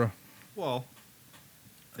alive, bro. Well,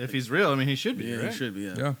 if he's real, I mean, he should be, Yeah, right? he should be.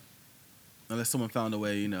 Yeah. Yeah. Unless someone found a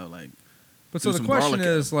way, like. But so threw the some question garlic at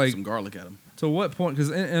is, him, like, some garlic at him. to what point?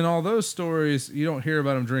 Because in all those stories, you don't hear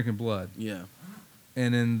about him drinking blood. Yeah.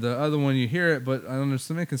 And in the other one, you hear it, but there's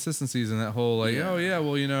some inconsistencies in that whole, like, Yeah. oh, yeah,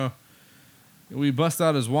 well, we bust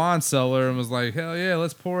out his wine cellar and was like, hell yeah,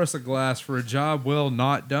 let's pour us a glass for a job well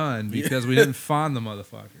not done because we didn't find the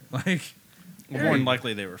motherfucker. Like, Well, more than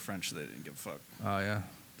likely, they were French, so they didn't give a fuck. oh, yeah.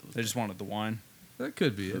 They just wanted the wine. That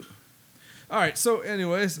could be it. All right, so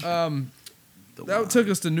anyways, The that wine. took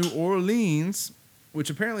us to New Orleans, which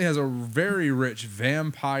apparently has a very rich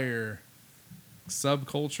vampire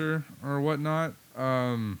subculture or whatnot.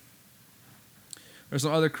 There's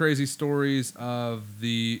some other crazy stories of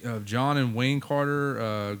John and Wayne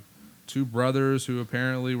Carter, two brothers who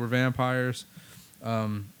apparently were vampires,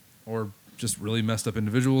 or just really messed up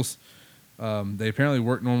individuals. They apparently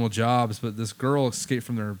worked normal jobs, but this girl escaped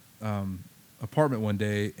from their apartment one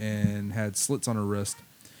day and had slits on her wrist,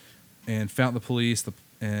 and found the police.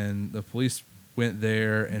 And the police went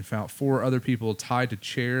there and found 4 other people tied to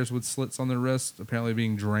chairs with slits on their wrists, apparently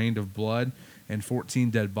being drained of blood, and 14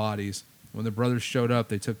 dead bodies. When the brothers showed up,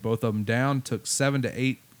 they took both of them down. Took 7 to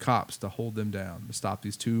 8 cops to hold them down, to stop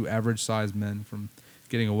these 2 average-sized men from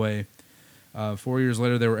getting away. 4 years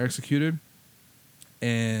later, they were executed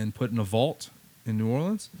and put in a vault in New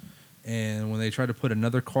Orleans. And when they tried to put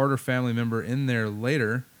another Carter family member in there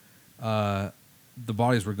later, the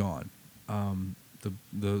bodies were gone.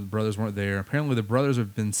 The brothers weren't there. Apparently, the brothers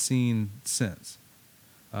have been seen since.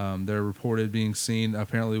 They're reported being seen.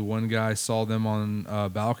 Apparently, one guy saw them on a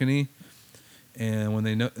balcony, and when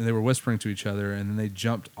they were whispering to each other, and then they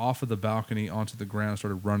jumped off of the balcony onto the ground and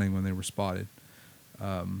started running when they were spotted.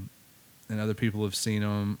 And other people have seen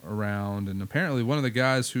them around. And apparently, one of the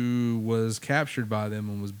guys who was captured by them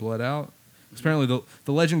and was bled out. Apparently,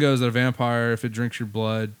 the legend goes that a vampire, if it drinks your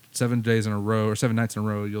blood 7 days in a row or 7 nights in a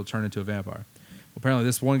row, you'll turn into a vampire. Well, apparently,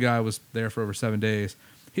 this one guy was there for over 7 days.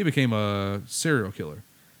 He became a serial killer.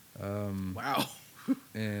 Wow.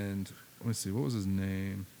 And let me see, what was his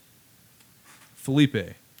name?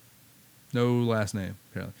 Felipe. No last name,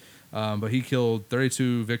 apparently. But he killed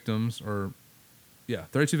 32 victims,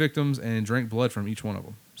 32 victims, and drank blood from each one of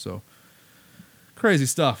them. So, crazy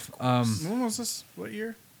stuff. When was this? What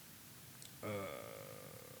year?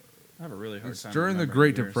 I have a really hard It's time during the remembering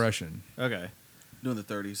Great years. Depression. Okay. During the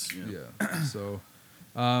 30s. Yeah. Yeah. So,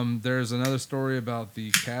 there's another story about the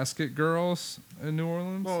casket girls in New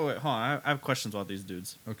Orleans. Whoa, wait, hold on. I have questions about these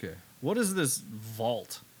dudes. Okay. What is this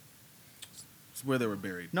vault? It's where they were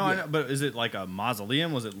buried. No, I Yeah. know, but is it like a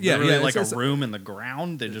mausoleum? Was it Yeah, literally yeah, like it's- a room in the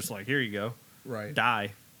ground? They just like, here you go, Right.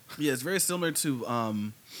 die. Yeah, it's very similar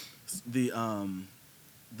to the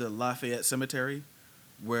Lafayette Cemetery,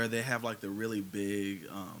 where they have like the really big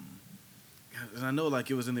And I know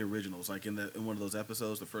like it was in the originals, like in one of those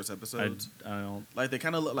episodes, the first episodes. I don't. Like they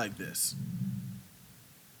kind of look like this.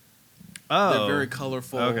 Oh, They're very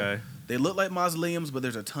colorful. Okay. They look like mausoleums, but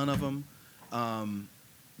there's a ton of them.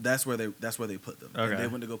 That's where they put them. Okay. And they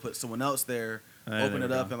went to go put someone else there, Yeah, open they it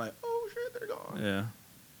were up, gone. and like, oh shit, they're gone. Yeah.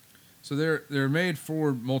 So they're made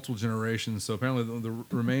for multiple generations. So apparently the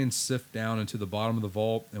remains sift down into the bottom of the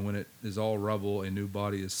vault, and when it is all rubble, a new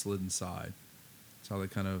body is slid inside. That's how they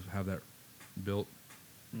kind of have that built.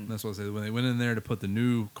 And that's what I say. When they went in there to put the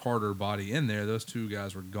new Carter body in there, those two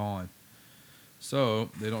guys were gone. So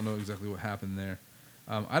they don't know exactly what happened there.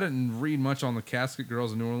 I didn't read much on the Casket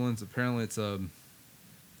Girls in New Orleans. Apparently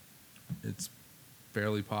it's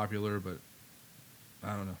fairly popular, but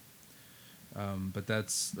I don't know. But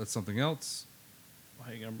that's something else. Why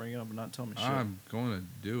are you gonna bring it up and not tell me shit? I'm going to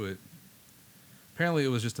do it. Apparently, it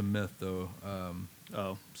was just a myth, though.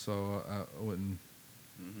 Oh. So I wouldn't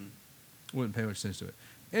pay much attention to it.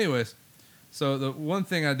 Anyways, so the one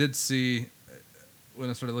thing I did see when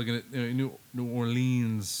I started looking at New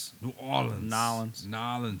Orleans,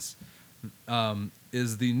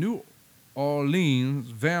 is the New Orleans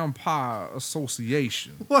Vampire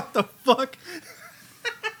Association. What the fuck?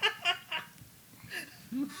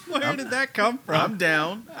 Where did that come from? I'm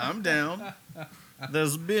down.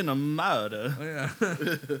 There's been a murder. Yeah.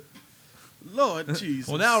 Lord Jesus.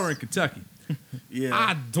 Well, now we're in Kentucky. Yeah.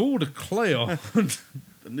 I do declare.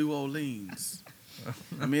 The New Orleans.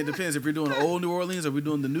 I mean, it depends if we're doing old New Orleans or we're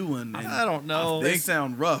doing the new one. And I don't know. they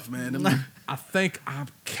sound rough, man. I think I'm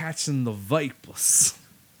catching the vapors.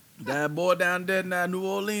 That boy down there in New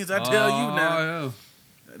Orleans, I tell you now. Yeah.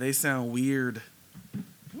 They sound weird.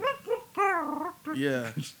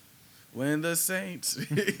 Yeah. When the Saints.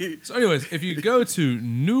 So anyways, if you go to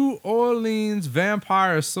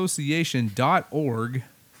NewOrleansVampireAssociation.org,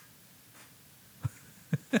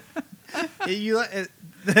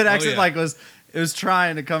 That actually yeah. it was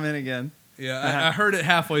trying to come in again. yeah, I heard it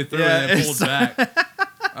halfway through Yeah, and then pulled back.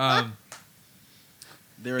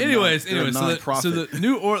 Anyways, so the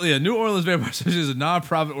New Orleans Vampire Association is a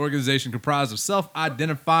non-profit organization comprised of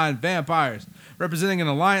self-identifying vampires, representing an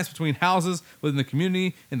alliance between houses within the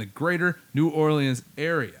community in the greater New Orleans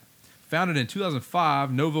area. Founded in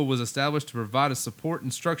 2005, Nova was established to provide a support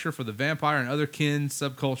and structure for the vampire and other kin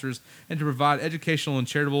subcultures, and to provide educational and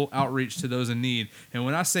charitable outreach to those in need. And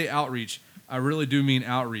when I say outreach, I really do mean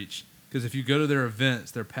outreach, because if you go to their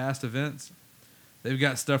events, their past events, they've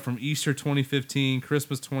got stuff from Easter 2015,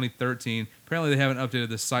 Christmas 2013. Apparently, they haven't updated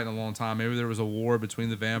this site in a long time. Maybe there was a war between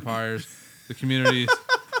the vampires, the communities.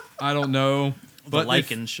 I don't know. But the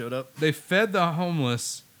Lycans showed up. They fed the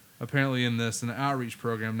homeless, apparently, in an outreach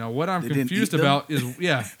program. Now, what I'm They didn't confused eat them? about is,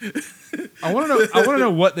 yeah, I want to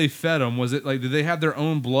know what they fed them. Was it like, did they have their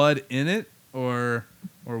own blood in it, or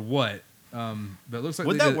what? But it looks like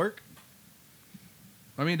Would they that did. work?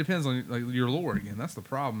 I mean, it depends on like your lore again. That's the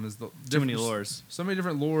problem. Is the Too many different- lores. So many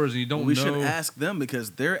different lores, and you don't we know. should ask them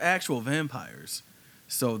because they're actual vampires.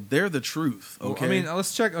 So they're the truth, Well, okay? I mean,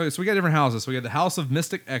 let's check. Okay, so we got different houses. So we got the House of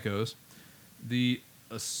Mystic Echoes, the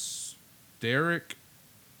Asteric,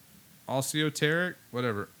 Osioteric,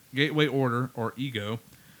 whatever, Gateway Order or Ego,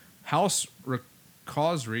 House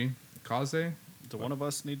Causery, Cause. Do one of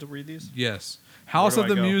us need to read these? Yes, House Where of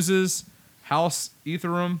do the I go? Muses, House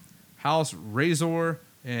Ethereum, House Razor,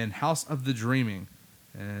 and House of the Dreaming.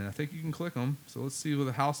 And I think you can click them. So let's see with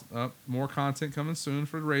the house up. More content coming soon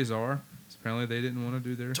for Razor. So apparently they didn't want to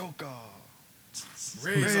do their. Joker.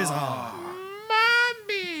 Razor.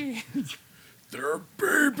 Mommy. They're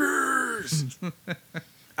babies.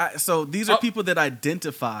 So these are people that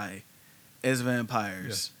identify as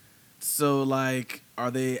vampires. So, like,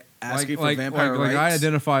 are they asking for vampire rights? Like I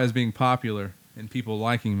identify as being popular and people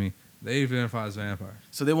liking me. They identify as vampires.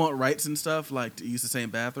 So they want rights and stuff, like to use the same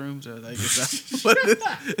bathrooms? Or like, is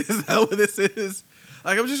that what this is?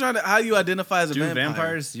 Like, I'm just trying to, how do you identify as a Do vampire?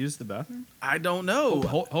 vampires use the bathroom? I don't know.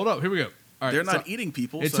 Hold up. Here we go. All right, They're so not eating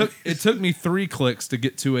people. It so. took me 3 clicks to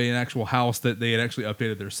get to an actual house that they had actually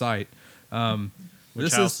updated their site. Which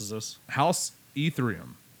This house is this? House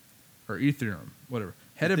Ethereum, or Ethereum, whatever.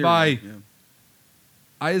 Headed Ethereum, by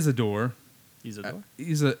yeah. Isidore. Isidore?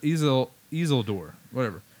 Isildur,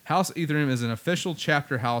 whatever. House Ethereum is an official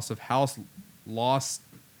chapter house of House Lost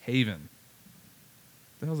Haven.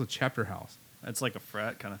 What the hell's a chapter house? That's like a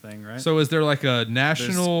frat kind of thing, right? So is there like a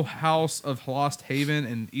national house of Lost Haven,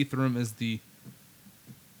 and Ethereum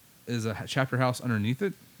is a chapter house underneath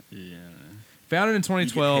it? yeah. Founded in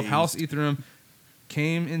 2012, hazed. House Ethereum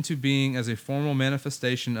came into being as a formal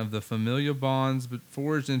manifestation of the familial bonds but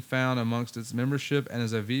forged and found amongst its membership, and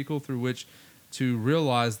as a vehicle through which to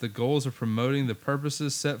realize the goals of promoting the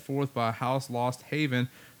purposes set forth by House Lost Haven,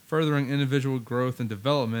 furthering individual growth and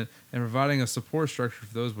development, and providing a support structure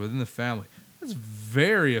for those within the family. That's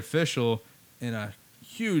very official in a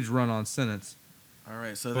huge run-on sentence. All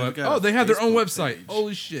right, so they have their own website. Page.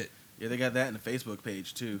 Holy shit! Yeah, they got that in the Facebook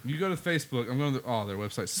page too. You go to Facebook. I'm going to. Oh, their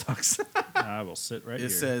website sucks. I will sit right here.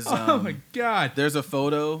 It says, oh my god! There's a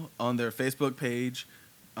photo on their Facebook page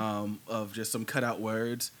of just some cutout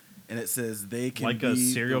words, and it says they can like be a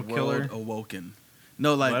serial the world killer awoken.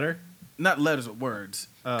 No, like letter, not letters, but words.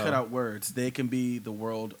 Oh. Cutout words. They can be the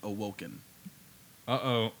world awoken.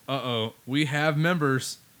 We have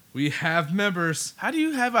members. How do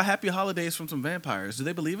you have a happy holidays from some vampires? Do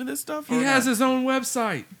they believe in this stuff? He has his own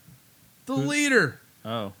website. The leader.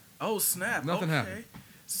 Oh, snap! Nothing happened.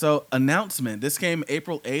 So announcement. This came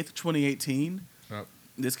April 8th, 2018. Yep.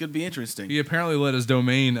 This could be interesting. He apparently let his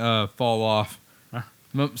domain fall off.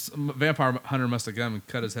 Vampire Hunter must have come and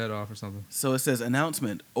cut his head off or something. So it says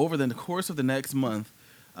announcement. Over the course of the next month,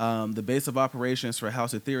 the base of operations for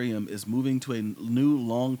House Ethereum is moving to a new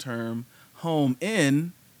long-term home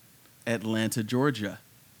in Atlanta, Georgia.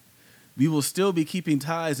 We will still be keeping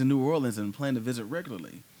ties in New Orleans and plan to visit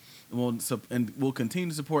regularly. And we'll continue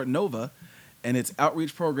to support Nova and its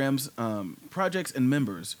outreach programs, projects, and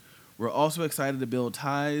members. We're also excited to build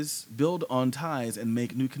on ties, and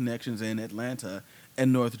make new connections in Atlanta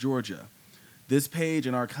and North Georgia. This page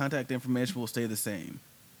and our contact information will stay the same.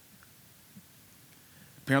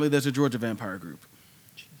 Apparently, there's a Georgia vampire group.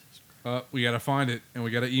 We got to find it, and we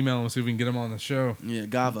got to email them and see if we can get them on the show. Yeah,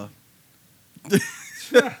 GAVA.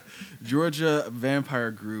 Georgia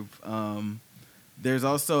vampire group. There's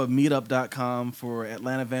also meetup.com for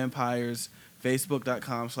Atlanta vampires,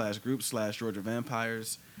 facebook.com/group/Georgia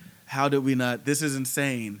vampires. How did we not? This is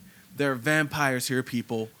insane. There are vampires here,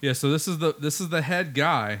 people. Yeah, so this is the head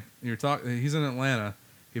guy. He's in Atlanta.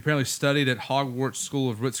 He apparently studied at Hogwarts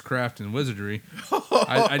School of Witchcraft and Wizardry.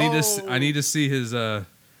 I need to see his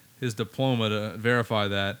diploma to verify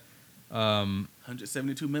that.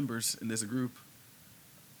 172 members in this group.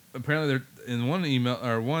 Apparently, they're in one email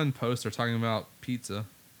or one post. They're talking about pizza.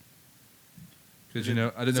 Because I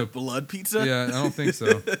didn't know blood pizza. Yeah, I don't think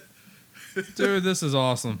so. Dude, this is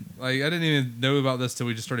awesome. Like, I didn't even know about this till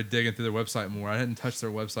we just started digging through their website more. I hadn't touched their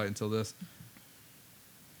website until this.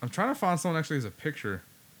 I'm trying to find someone actually as a picture.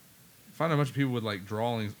 Find a bunch of people with like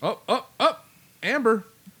drawings. Oh, Amber.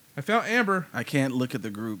 I found Amber. I can't look at the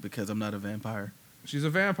group because I'm not a vampire. She's a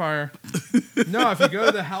vampire. No, if you go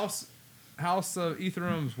to the House of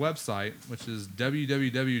Ethereum's website, which is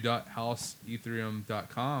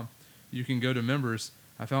www.houseethereum.com, you can go to members.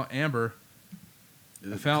 I found Amber.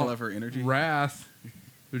 Is I it found Clever Energy? Wrath,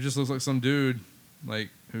 who just looks like some dude, like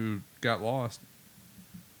who got lost.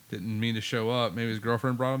 Didn't mean to show up. Maybe his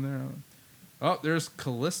girlfriend brought him there. Oh, there's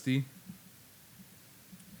Callisti.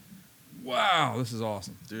 Wow, this is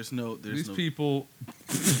awesome. These people.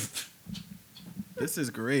 This is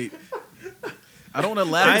great. I don't want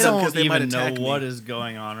to laugh at them because they might attack me. What is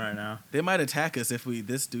going on right now. They might attack us if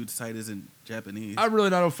this dude's site isn't Japanese. I'm really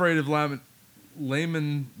not afraid of Lemony.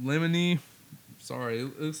 Sorry,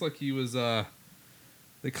 it looks like he was.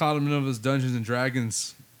 They caught him in his Dungeons and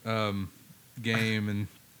Dragons game and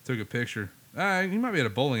took a picture. He might be at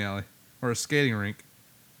a bowling alley or a skating rink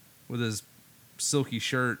with his silky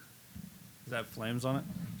shirt. Does that have flames on it?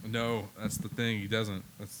 No, that's the thing. He doesn't.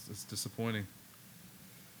 That's disappointing.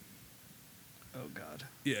 Oh, God.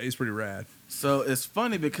 Yeah, he's pretty rad. So it's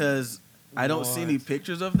funny because I don't see any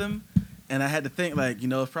pictures of them, and I had to think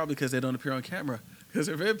it's probably because they don't appear on camera because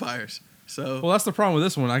they're vampires. So Well, that's the problem with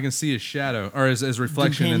this one. I can see his shadow or his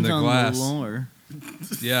reflection in the glass. Depends on the lore.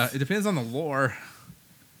 Yeah, it depends on the lore.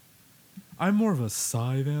 I'm more of a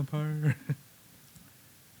psi vampire.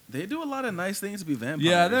 they do a lot of nice things to be vampires.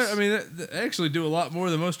 Yeah, they actually do a lot more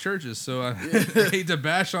than most churches, so I hate to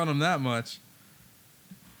bash on them that much.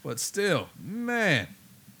 But still, man,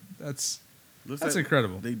 that's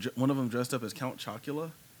incredible. One of them dressed up as Count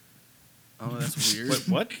Chocula. Oh, that's weird. Wait,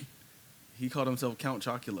 what? He called himself Count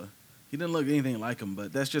Chocula. He didn't look anything like him,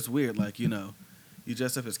 but that's just weird. You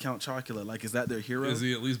dressed up as Count Chocula. Like, is that their hero? Is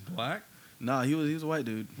he at least black? Nah, he was a white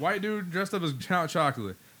dude. White dude dressed up as Count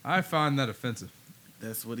Chocula. I find that offensive.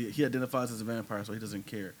 That's what he identifies as a vampire, so he doesn't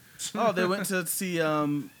care. Oh, they went to see.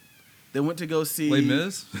 They went to go see Les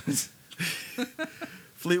Mis.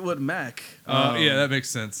 Fleetwood Mac. Yeah, that makes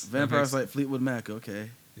sense. Vampires like Fleetwood Mac. Okay.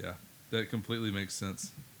 Yeah, that completely makes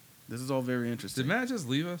sense. This is all very interesting. Did Matt just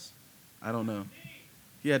leave us? I don't know.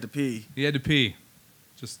 He had to pee. He had to pee.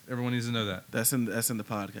 Just everyone needs to know that. That's in the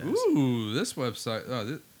podcast. Ooh, this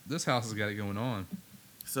website. This house has got it going on.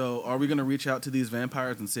 So, are we going to reach out to these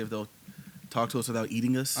vampires and see if they'll talk to us without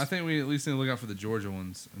eating us. I think we at least need to look out for the Georgia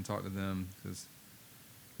ones and talk to them. Cause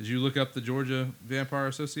did you look up the Georgia Vampire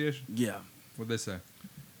Association? Yeah. What'd they say?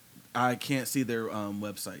 I can't see their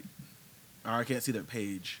website. Or I can't see their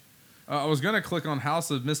page. I was going to click on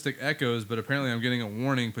House of Mystic Echoes, but apparently I'm getting a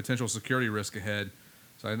warning, potential security risk ahead.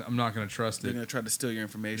 So I'm not going to trust They're it. going to try to steal your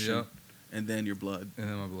information. Yep. And then your blood. And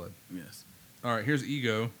then my blood. Yes. All right, here's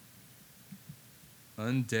Ego.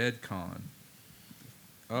 Undead Con.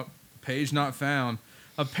 Oh, page not found.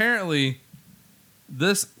 Apparently,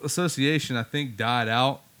 this association, I think, died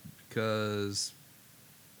out because,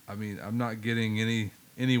 I mean, I'm not getting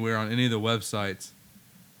anywhere on any of the websites.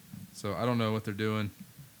 So I don't know what they're doing.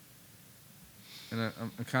 And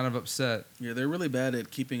I'm kind of upset. Yeah, they're really bad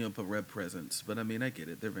at keeping up a web presence. But, I mean, I get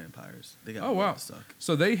it. They're vampires. They got Oh, wow. to suck.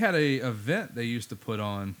 So they had a event they used to put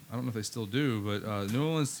on. I don't know if they still do, but New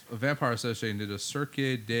Orleans Vampire Association did a Cirque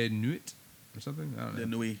de Nuit or something. I don't know. The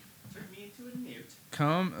Nui. Turn me into a newt.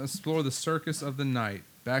 Come explore the circus of the night.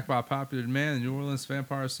 Backed by popular demand, the New Orleans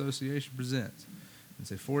Vampire Association presents. It's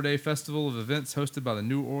a 4-day festival of events hosted by the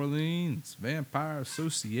New Orleans Vampire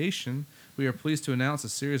Association. We are pleased to announce a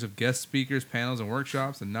series of guest speakers, panels, and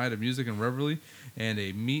workshops, a night of music and revelry, and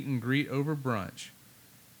a meet and greet over brunch.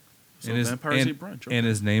 So vampires eat brunch. Okay. And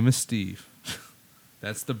his name is Steve.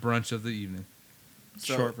 That's the brunch of the evening.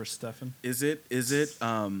 So, Short for Stefan. Is it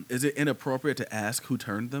inappropriate to ask who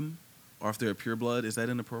turned them? Or if they're pure blood? Is that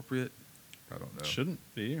inappropriate? I don't know. Shouldn't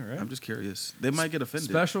be, right? I'm just curious. They might get offended.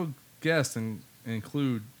 Special guests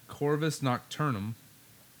include Corvus Nocturnum,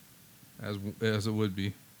 as it would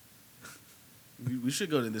be. We should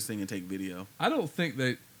go to this thing and take video. I don't think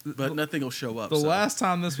they... But nothing will show up. The so. last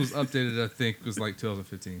time this was updated, I think, was like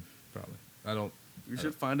 2015, probably. I don't... We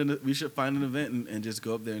should find an event and just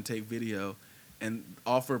go up there and take video and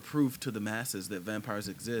offer proof to the masses that vampires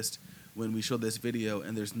exist when we show this video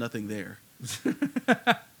and there's nothing there.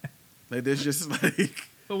 Like there's just like...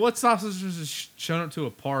 But what stops us from just showing up to a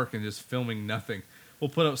park and just filming nothing? We'll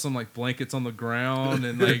put up some like blankets on the ground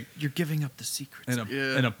and like You're giving up the secrets.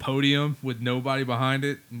 and a podium with nobody behind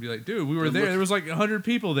it and be like, dude, we were there. There was like 100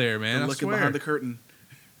 people there, man. I looking swear. behind the curtain.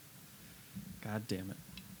 God damn it.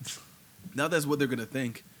 Now that's what they're going to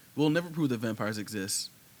think. We'll never prove that vampires exist.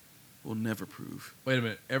 We'll never prove. Wait a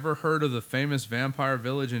minute. Ever heard of the famous vampire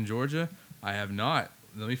village in Georgia? I have not.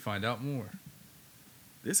 Let me find out more.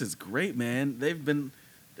 This is great, man. They've been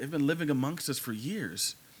living amongst us for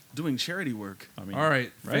years, doing charity work. I mean, All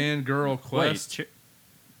right, right? Fangirl Quest. Wait,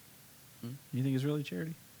 you think it's really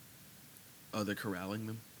charity? Oh, they're corralling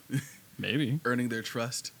them, Maybe. earning their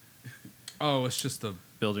trust. Oh, it's just the...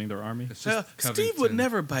 Building their army. It's just Steve would Covington.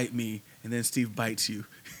 never bite me, and then Steve bites you.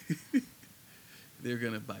 They're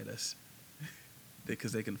gonna bite us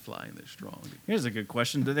because they can fly and they're strong. Here's a good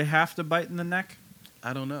question. Do they have to bite in the neck?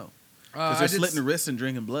 I don't know I because they're did slitting wrists and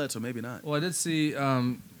drinking blood, so maybe not. Well, I did see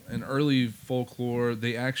in early folklore,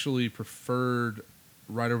 they actually preferred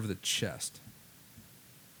right over the chest.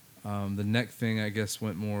 The neck thing, I guess,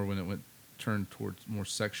 went more when it turned towards more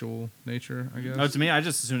sexual nature, I guess. No, to me, I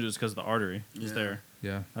just assumed it was because the artery was Yeah. there.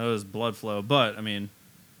 Yeah. That was blood flow. But, I mean,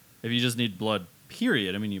 if you just need blood,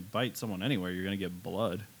 period, I mean, you bite someone anywhere, you're going to get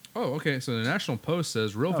blood. Oh, okay. So the National Post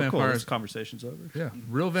says real Oh, cool. vampires... This conversation's over. Yeah.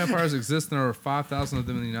 Real vampires exist, and there are 5,000 of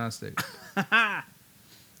them in the United States.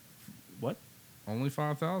 What? Only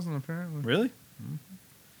 5,000, apparently. Really?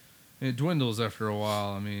 It dwindles after a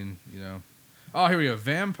while. I mean, you know. Oh, here we go.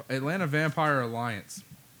 Atlanta Vampire Alliance.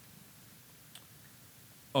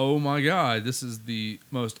 Oh my God, this is the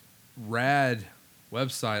most rad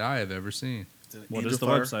website I have ever seen. What is the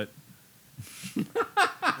website?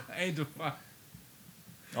 Angel Fire.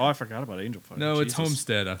 Oh, I forgot about Angel Fire. No, it's Jesus.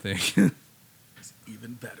 Homestead, I think. It's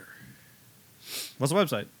even better. What's the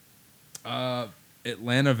website?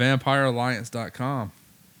 AtlantaVampireAlliance.com.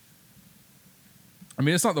 I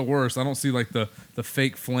mean, it's not the worst. I don't see like the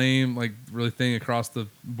fake flame like really thing across the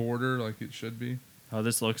border like it should be. Oh,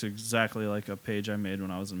 this looks exactly like a page I made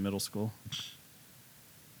when I was in middle school.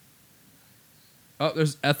 Oh,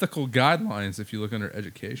 there's ethical guidelines if you look under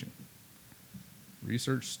education.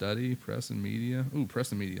 Research, study, press and media. Ooh, press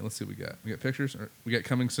and media. Let's see what we got. We got pictures. We got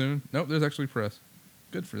coming soon. Nope, there's actually press.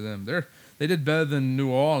 Good for them. They did better than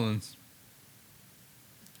New Orleans.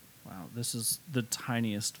 Wow, this is the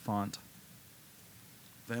tiniest font.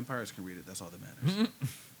 Vampires can read it. That's all that matters.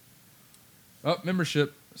 Oh,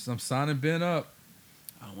 membership. So I'm signing Ben up.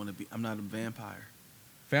 I don't want to be. I'm not a vampire.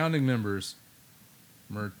 Founding members: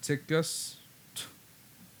 Merticus,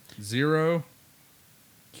 Zero,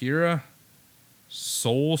 Kira,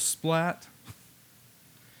 Soul Splat.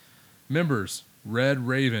 Members: Red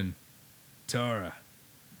Raven, Tara,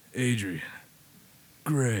 Adrian,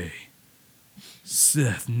 Gray,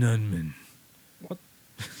 Seth Nunman. What?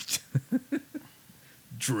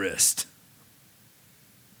 Dressed.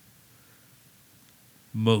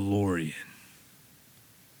 Malorian.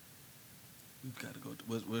 We've got to go.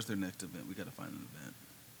 Where's their next event? We got to find an event.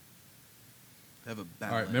 They have a All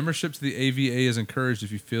battle. right, membership to the AVA is encouraged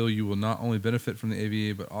if you feel you will not only benefit from the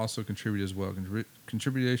AVA but also contribute as well.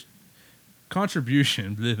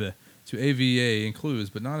 Contribution blah, blah, to AVA includes,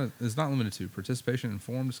 but is not limited to, participation in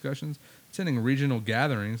forum discussions, attending regional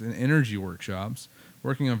gatherings and energy workshops,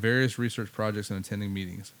 working on various research projects, and attending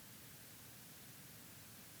meetings.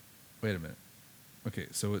 Wait a minute. Okay,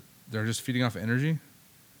 so they're just feeding off energy?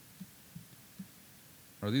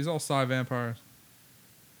 Are these all Psy vampires?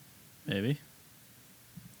 Maybe.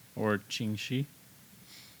 Or Qingxi.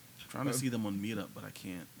 Trying to see them on Meetup, but I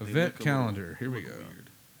can't. They Event look a calendar. little- Here we look go. weird.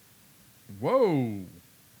 Whoa.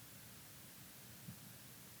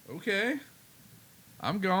 Okay.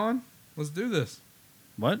 I'm gone. Let's do this.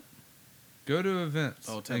 What? Go to events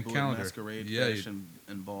Oh, and Taboo and calendar. Masquerade, Yeah, Crash,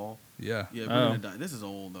 and Ball. yeah. Yeah, we're Oh. gonna die. This is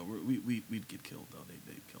old though. We'd get killed though.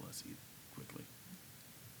 They'd kill us quickly.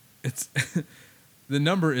 It's the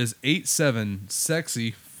number is 87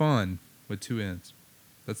 sexy fun with 2 N's.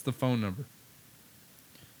 That's the phone number.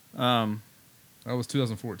 That was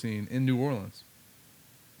 2014 in New Orleans.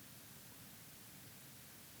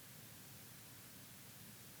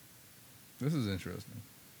 This is interesting.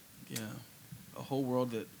 Yeah, a whole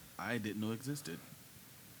world that I didn't know existed.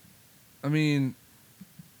 I mean,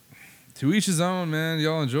 to each his own, man.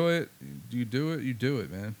 Y'all enjoy it. You do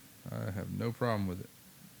it, man. I have no problem with it.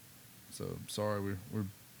 So sorry, we're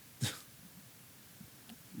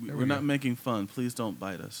There we We're not go. making fun. Please don't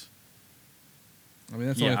bite us. I mean,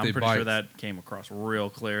 that's Yeah, only if I'm they pretty bite. sure that came across real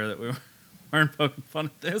clear that we weren't poking fun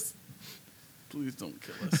at this. Please don't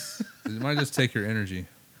kill us. It might just take your energy.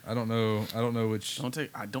 I don't know which.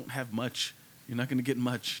 I don't have much. You're not gonna get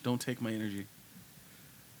much. Don't take my energy.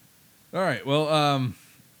 All right. Well,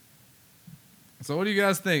 so what do you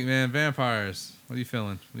guys think, man? Vampires. What are you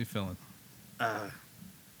feeling?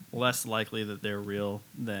 Less likely that they're real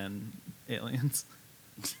than aliens.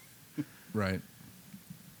 Right.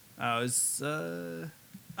 I don't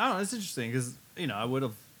know. It's interesting because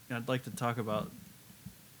I'd like to talk about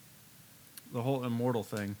the whole immortal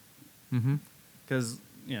thing Mm-hmm. because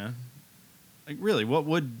like really, what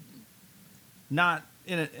would not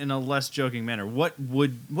in a less joking manner? What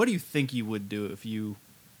do you think you would do if you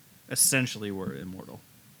essentially were immortal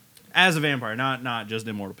as a vampire? Not just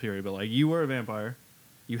immortal, period, but like you were a vampire,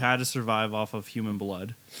 you had to survive off of human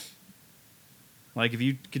blood. Like if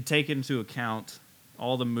you could take into account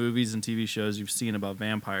all the movies and TV shows you've seen about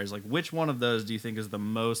vampires, like which one of those do you think is the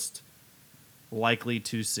most likely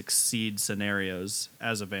to succeed scenarios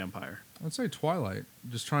as a vampire? I'd say Twilight.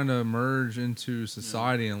 Just trying to merge into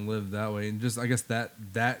society and live that way, and just I guess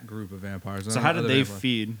that group of vampires. So how did they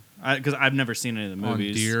feed? Because I've never seen any of the on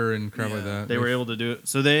movies. deer and crap like Yeah. that? They were able to do it.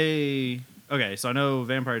 So so I know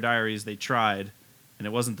Vampire Diaries, they tried, and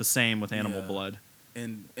it wasn't the same with animal Yeah. blood.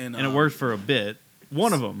 And And it worked for a bit.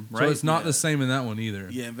 One of them, right? So it's not Yeah. the same in that one either.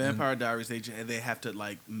 Yeah, in Vampire Diaries, they have to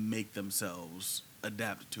like make themselves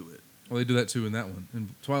adapt to it. Well, they do that too in that one. In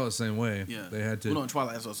Twilight, the same way. Yeah, They had to. Well, no, in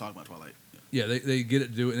Twilight. That's what I was talking about. Twilight. Yeah, they get it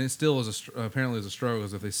to do it, and it still is apparently is a struggle.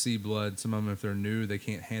 Because if they see blood, some of them, if they're new, they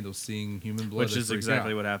can't handle seeing human blood. Which they is freak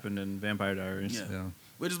exactly out. what happened in Vampire Diaries. Yeah. Yeah.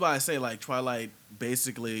 Which is why I say like Twilight.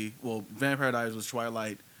 Basically, well, Vampire Diaries was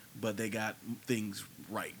Twilight, but they got things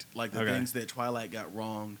right. Like the Okay. things that Twilight got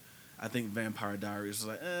wrong, I think Vampire Diaries was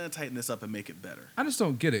like, tighten this up and make it better. I just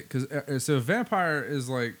don't get it because so a vampire is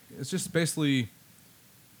like it's just basically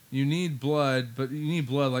you need blood, but you need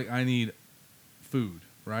blood like I need food,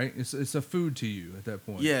 right? It's a food to you at that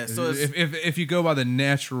point. Yeah, so if you go by the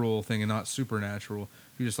natural thing and not supernatural,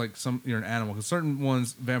 you're just like you're an animal. Because certain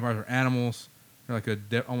ones vampires are animals, they're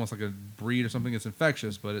like almost like a breed or something. It's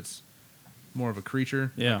infectious, but it's more of a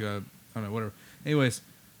creature. Yeah. Like I don't know, whatever. Anyways,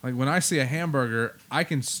 like when I see a hamburger, I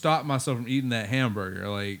can stop myself from eating that hamburger.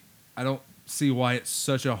 Like I don't see why it's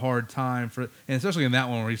such a hard time and especially in that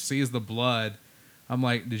one where he sees the blood. I'm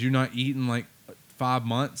like, did you not eat in like 5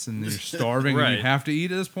 months and you're starving and you Right. have to eat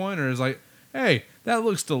at this point? Or is like, hey, that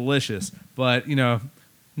looks delicious, but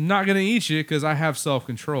not gonna eat you because I have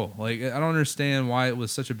self-control. Like I don't understand why it was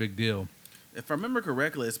such a big deal. If I remember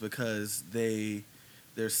correctly, it's because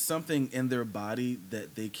there's something in their body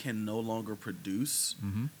that they can no longer produce,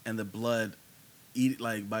 Mm-hmm. and the blood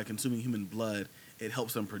by consuming human blood, it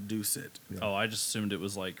helps them produce it. Yeah. Oh, I just assumed it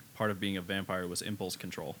was like part of being a vampire was impulse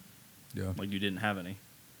control. Yeah. Like you didn't have any.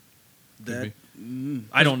 That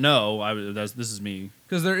I don't know. This is me.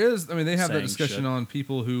 Because there is, I mean, they have that Saying discussion shit. on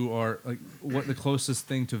people who are like what the closest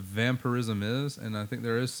thing to vampirism is, and I think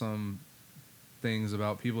there is some things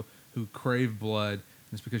about people who crave blood.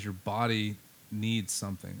 And it's because your body needs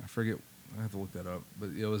something. I forget. I have to look that up, but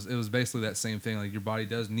it was basically that same thing. Like your body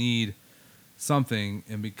does need something,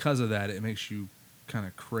 and because of that, it makes you kind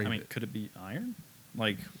of crave I mean, it. could it be iron?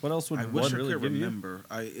 Like, what else would I blood wish I really could give you? remember.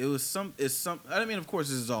 It's some. I mean, of course,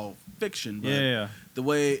 this is all fiction, but Yeah. the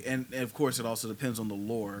way, and of course, it also depends on the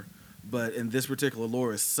lore. But in this particular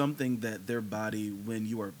lore, is something that their body, when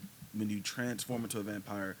you transform into a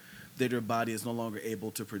vampire, that your body is no longer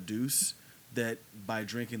able to produce. That by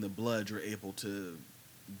drinking the blood, you're able to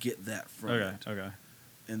get that from it. Okay.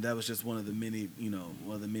 And that was just one of the many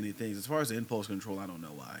things. As far as the impulse control, I don't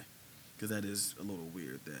know why, because that is a little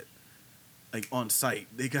weird. That like on site,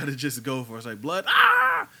 they got to just go for it. It's like blood.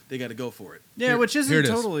 They got to go for it. Yeah, Here- which here isn't it is.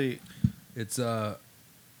 totally. It's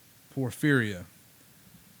porphyria.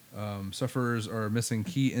 Sufferers are missing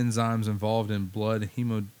key enzymes involved in blood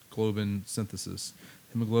hemoglobin synthesis.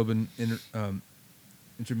 Hemoglobin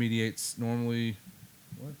intermediates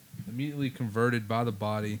immediately converted by the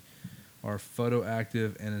body are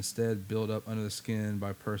photoactive and instead build up under the skin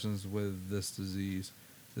by persons with this disease.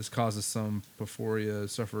 This causes some porphyria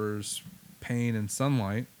sufferers pain in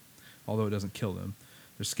sunlight, although it doesn't kill them.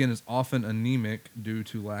 Their skin is often anemic due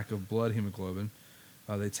to lack of blood hemoglobin.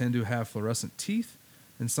 They tend to have fluorescent teeth,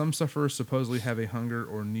 and some sufferers supposedly have a hunger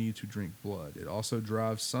or need to drink blood. It also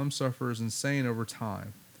drives some sufferers insane over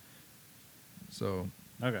time. So,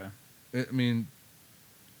 Okay. I mean,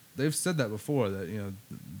 they've said that before, that, you know,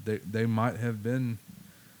 they might have been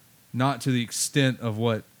not to the extent of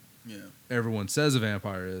what Yeah. everyone says a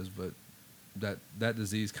vampire is, but that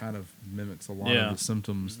disease kind of mimics a lot Yeah. of the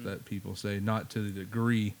symptoms that people say, not to the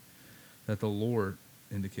degree that the lore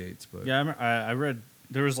indicates, but Yeah, I read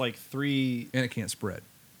there was like 3. and it can't spread.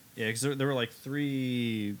 Yeah, because there were like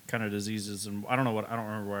 3 kind of diseases, and I don't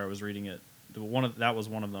remember where I was reading it. That was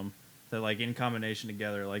one of them. That like in combination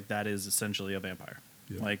together, like that is essentially a vampire.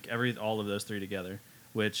 Yeah. Like all of those 3 together.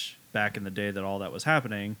 Which back in the day that all that was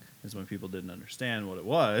happening is when people didn't understand what it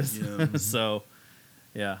was. Yeah. So,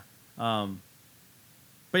 yeah. But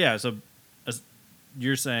yeah, so as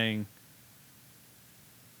you're saying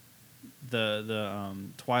the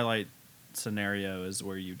Twilight scenario is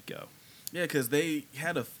where you'd go. Yeah, because they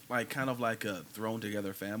had a thrown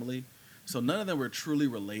together family, so none of them were truly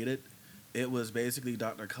related. It was basically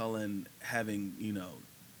Dr. Cullen having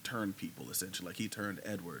turned people essentially, like he turned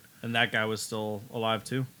Edward. And that guy was still alive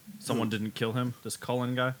too. Someone didn't kill him. This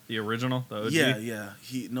Cullen guy, the original, the OG. Yeah.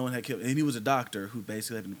 No one had killed, and he was a doctor who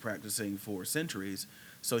basically had been practicing for centuries.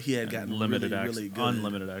 So he had gotten really good.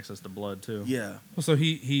 Unlimited access to blood too. Yeah, Well, so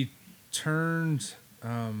he turned,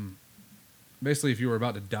 basically, if you were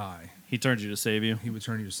about to die, He turned you to save you. he would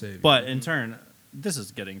turn you to save you. But in turn, this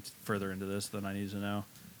is getting further into this than I need to know.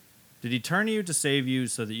 Did he turn you to save you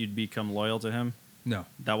so that you'd become loyal to him? no,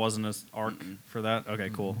 That wasn't an arc for that?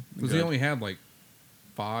 Okay, cool. because Good. he only had like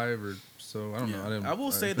 5 or so. I don't know. I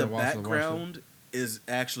will say it's the been a while since I watched it. background is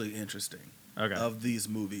actually interesting. Okay. Of these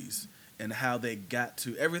movies and how they got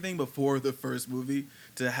to everything before the first movie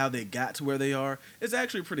to how they got to where they are is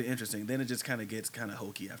actually pretty interesting. Then it just kind of gets kind of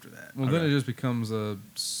hokey after that. Well, then Okay. it just becomes a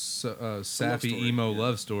sappy story, emo yeah.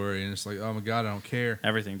 love story, and it's like, oh my god, I don't care.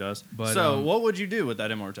 Everything does. But, so, what would you do with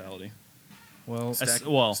that immortality? Well,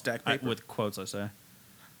 Stack paper. with quotes, I say.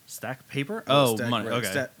 Stack paper? Stack, money. right,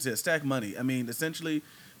 Okay. stack money. I mean, essentially,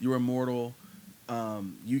 you're immortal.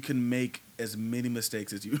 You can make as many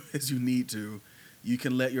mistakes as you need to. You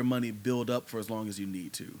can let your money build up for as long as you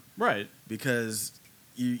need to, Right. because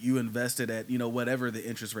you invested at whatever the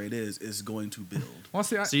interest rate is going to build. well,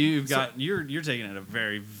 see, So you're taking it a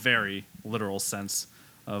very, very literal sense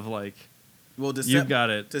of like Well, you've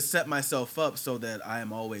got it. to set myself up so that I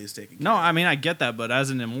am always taking care No, of it. I mean I get that, but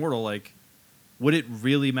as an immortal, like, would it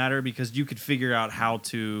really matter? Because you could figure out how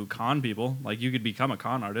to con people. Like, you could become a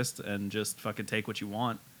con artist and just fucking take what you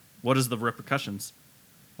want. What is the repercussions?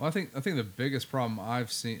 Well, I think the biggest problem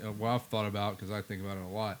I've seen, what I've thought about, because I think about it a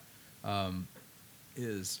lot,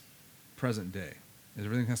 is present day. Is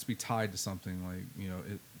everything has to be tied to something, like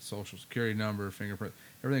social security number, fingerprint.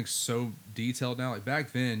 Everything's so detailed now. Like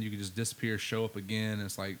back then, you could just disappear, show up again, and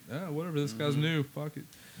it's like, oh, whatever, this guy's new, fuck it,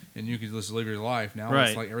 and you could just live your life. Now Right.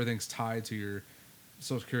 it's like everything's tied to your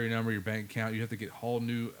social security number, your bank account. You have to get whole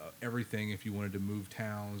new everything if you wanted to move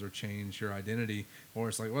towns or change your identity. Or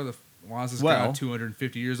it's like, why is this guy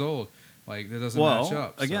 250 years old? Like, that doesn't match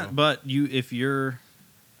up. Again, so. but if you're,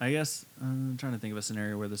 I guess I'm trying to think of a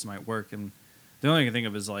scenario where this might work, and the only thing I can think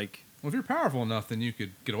of is like Well, if you're powerful enough, then you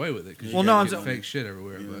could get away with it. Cause Well, you no, got I'm get saying- fake shit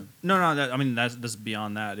everywhere. Yeah. But No. That's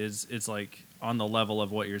beyond that. It's like on the level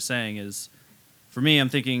of what you're saying is, for me, I'm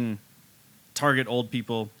thinking, target old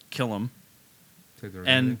people, kill them, take their and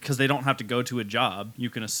identity. because they don't have to go to a job, you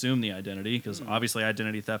can assume the identity because obviously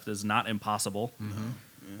identity theft is not impossible.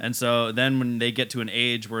 And so then when they get to an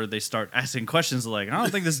age where they start asking questions like, I don't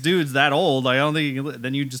think this dude's that old. I don't think.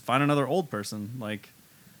 Then you just find another old person. Like,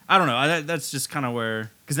 I don't know. That's just kind of where,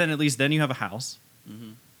 because then at least then you have a house,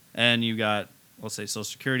 and you got, let's say, Social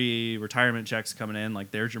Security, retirement checks coming in.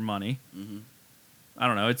 Like, there's your money. I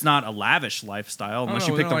don't know. It's not a lavish lifestyle unless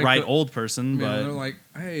you know, pick the they're right like old person. Yeah, But they're like,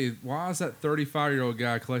 hey, why is that 35-year-old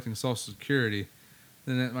guy collecting Social Security?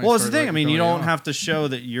 Then that might well, it's the start, thing. like, I mean, you throwing don't off. have to show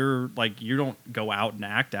that you're like you don't go out and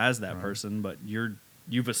act as that person, but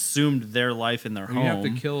you've assumed their life in their Or home. you have to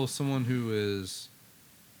kill someone who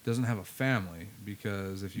doesn't have a family,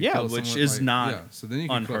 because if you Yeah, kill which someone, is like, not yeah, so then you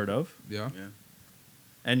can unheard of. Yeah. Yeah.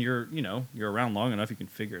 And you're around long enough, you can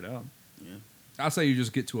figure it out. Yeah. I'd say you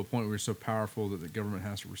just get to a point where you're so powerful that the government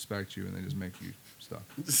has to respect you, and they just make you stuff.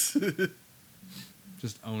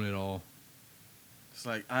 Just own it all. It's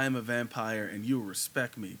like, I am a vampire and you will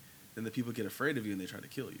respect me. Then the people get afraid of you and they try to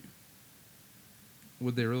kill you.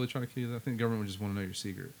 Would they really try to kill you? I think the government would just want to know your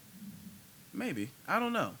secret. Maybe. I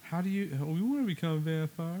don't know. How do you? We want to become a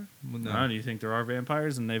vampire. Well, no, Do you think there are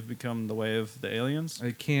vampires and they've become the way of the aliens?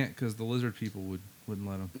 they can't, because the lizard people wouldn't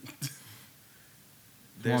let them. Come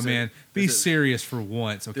There's on, a- man. Be there's a- serious for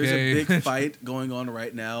once, okay? There's a big fight going on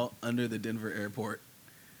right now under the Denver airport.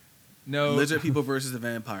 No, Lizard people versus the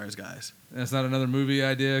vampires, guys. that's not another movie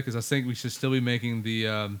idea, because I think we should still be making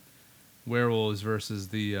the werewolves versus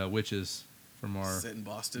the witches from our Set in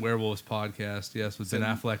Boston. werewolves podcast. Yes, with Ben Set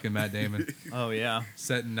in- Affleck and Matt Damon. Oh yeah.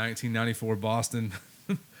 Set in 1994 Boston.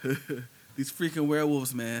 These freaking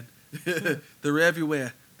werewolves, man. They're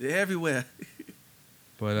everywhere. They're everywhere.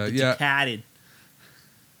 But yeah, Catted.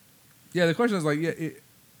 yeah. The question is like,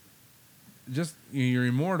 you're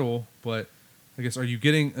immortal, but I guess, are you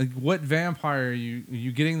getting what vampire are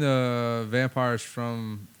you getting the vampires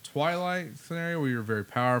from Twilight scenario where you're very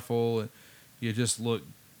powerful and you just look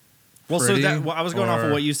Well, pretty, I was going off of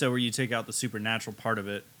or- what you said, where you take out the supernatural part of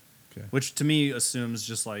it, Okay. which to me assumes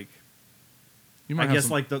just like You I have guess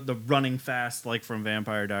some- like the running fast, like from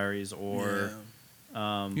Vampire Diaries, or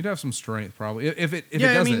you'd have some strength probably if it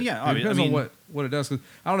Yeah, I does mean, it. yeah, It depends I mean- on what it does. 'Cause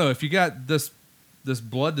I don't know if you got this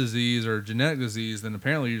blood disease or genetic disease, then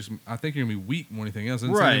apparently I think you're gonna be weak more than anything else.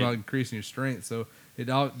 It's Right. something about increasing your strength. So it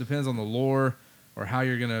all depends on the lore or how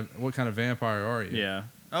you're gonna what kind of vampire are you. yeah.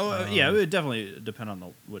 Oh, yeah, it would definitely depend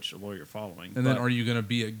on which lore you're following. And then but- are you gonna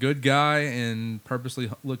be a good guy and purposely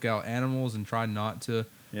look out animals and try not to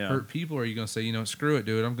Yeah. hurt people, or are you gonna say, screw it,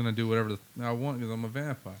 dude, I'm gonna do whatever I want because I'm a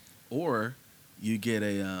vampire? Or you get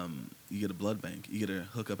a blood bank. You get a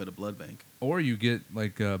hookup at a blood bank. Or you get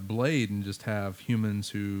like a blade and just have humans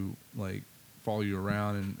who like follow you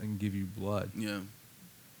around and give you blood. Yeah.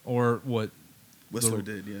 Or what Whistler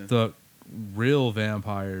did, yeah. the real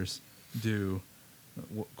vampires do,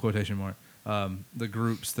 quotation mark, the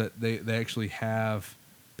groups that they actually have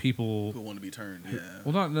people. Who want to be turned, yeah.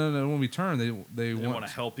 Well, not no, when we turn, they they want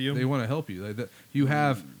to help you. They want to help you. You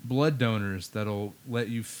have blood donors that'll let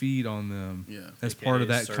you feed on them. Yeah. as AKA part of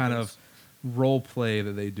that kind of servants. role play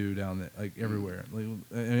that they do down there, like everywhere. Like,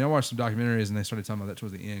 I mean, I watched some documentaries and they started talking about that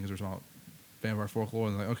towards the end because they're talking about vampire folklore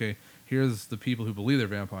and like, okay, here's the people who believe they're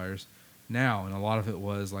vampires now, and a lot of it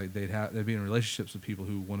was like they'd be in relationships with people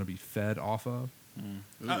who want to be fed off of.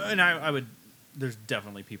 And I would. There's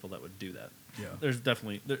definitely people that would do that. Yeah. There's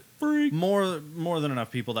definitely Freak. more than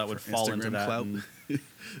enough people that would For fall into Instagram that. clout.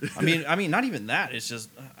 and- I mean, not even that. It's just,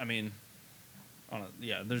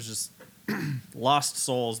 there's just lost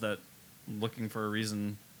souls that looking for a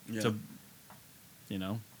reason Yeah. to,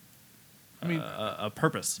 I mean, a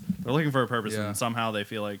purpose. They're looking for a purpose, Yeah. and somehow they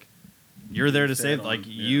feel like you're there to Fed save. on, Like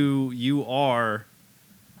yeah. you are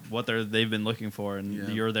what they've been looking for, and Yeah.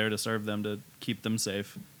 you're there to serve them to keep them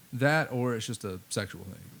safe. that, or it's just a sexual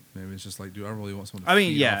thing. Maybe it's just like, dude, I really want someone to I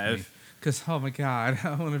mean, feed yeah, off me. Because, oh my God,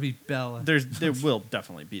 I want to be Bella. There will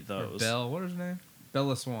definitely be Or those. Belle, what is her name?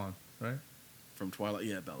 Bella Swan, right? From Twilight,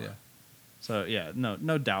 yeah, Bella. Yeah. So yeah,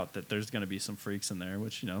 no doubt that there's going to be some freaks in there,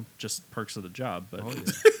 which just perks of the job. But Oh,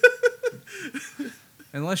 yeah.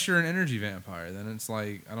 Unless you're an energy vampire, then it's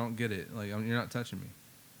like, I don't get it. Like, you're not touching me.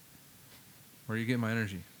 Where are you getting my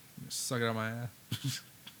energy? You suck it out my ass.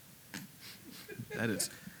 That is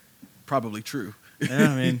probably true.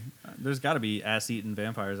 yeah, I mean, there's got to be ass-eating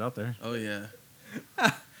vampires out there. Oh, yeah.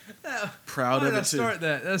 Proud Why of did I it, too. start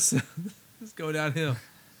that? Let's go downhill.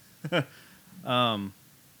 Um,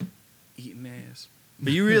 Eating ass.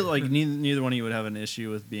 But you really like neither one of you would have an issue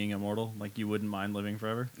with being immortal. Like you wouldn't mind living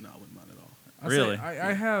forever. No, I wouldn't mind at all. Really?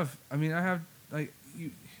 I have. I mean, I have like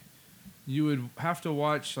you. You would have to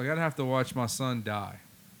watch. Like I'd have to watch my son die.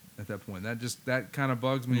 At that point, that kind of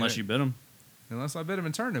bugs me. Unless you bit him. Unless I bit him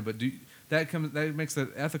and turned him, but that makes that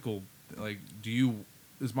ethical. Like, do you?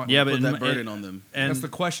 Is my Yeah, Put but that burden on them. And that's the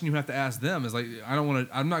question you have to ask them. Is like,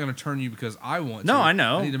 I'm not going to turn you because I want to. No, I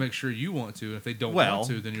know. I need to make sure you want to. And if they don't Well, want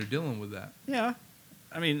to, then you're dealing with that. yeah.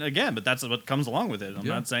 I mean, again, but that's what comes along with it. I'm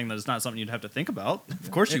Yeah. not saying that it's not something you'd have to think about.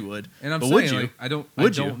 Of course you would. And I'm but saying, would you? like, I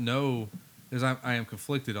don't know, because I am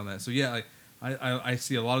conflicted on that. So yeah, like, I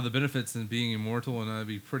see a lot of the benefits in being immortal, and that'd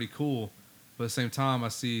be pretty cool. But at the same time, I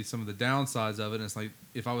see some of the downsides of it. And it's like,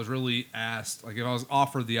 if I was really asked, like if I was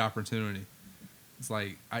offered the opportunity, it's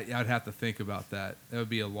like I'd have to think about that. That would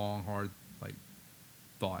be a long, hard, like,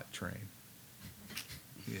 thought train.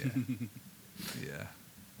 Yeah, yeah.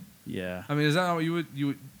 Yeah. I mean, is that how you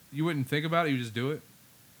wouldn't think about it? You just do it?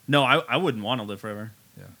 No, I wouldn't want to live forever.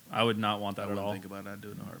 Yeah. I would not want I that at wouldn't all. think about it. I'd do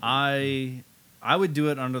it in a heartbeat. I would do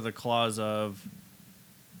it under the clause of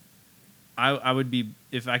I would be,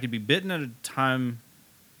 if I could be bitten at a time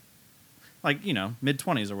like, you know,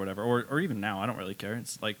 mid-20s or whatever, or even now, I don't really care.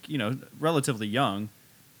 It's like, you know, relatively young,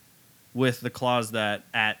 with the clause that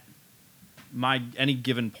at any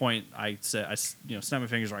given point I snap my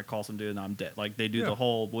fingers or I call some dude and I'm dead. Like they do the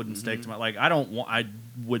whole wooden stake to my, like I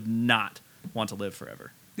would not want to live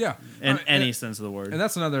forever. Yeah, In any sense of the word. And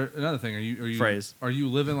that's another thing. Are you Phrase. Are you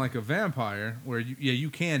living like a vampire where you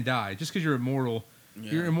can die just because you're immortal?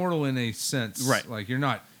 Yeah. You're immortal in a sense, Right. Like you're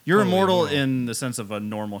not. You're totally immortal in the sense of a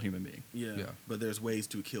normal human being. Yeah. Yeah. But there's ways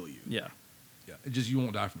to kill you. Yeah. Yeah, it just you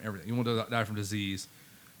won't die from everything. You won't die from disease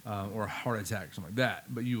or a heart attack or something like that.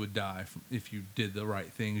 But you would die if you did the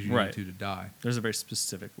right things you Right. need to die. There's a very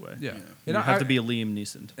specific way. Yeah, Yeah. You have to be a Liam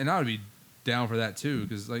Neeson. and I would be down for that too,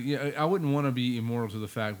 because like I wouldn't want to be immortal to the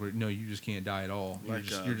fact where no, you just can't die at all. Like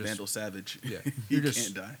you're just Vandal Savage. yeah, you you're just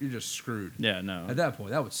can't die. You're just screwed. Yeah, no. At that point,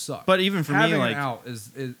 that would suck. But even for having me, like, an out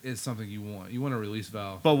is something you want. You want a release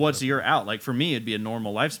valve. but what's your out? Like for me, it'd be a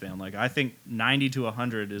normal lifespan. Like I think 90 to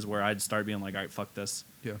 100 is where I'd start being like, all right, fuck this.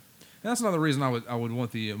 Yeah, and that's another reason I would want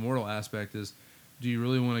the immortal aspect is, do you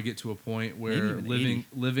really want to get to a point where Maybe even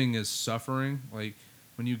living is suffering? Like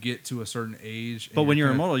when you get to a certain age. and But when you're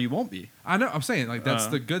gonna- immortal, you won't be. I know. I'm saying like that's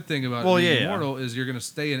the good thing about well, being yeah, immortal is you're going to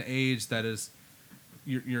stay an age that is,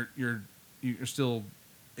 you're still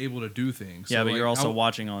able to do things. Yeah, So, but like, you're also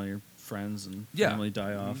watching all your friends and Yeah. family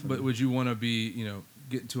die off. But and- would you want to be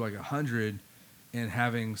get to like 100 and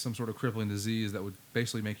having some sort of crippling disease that would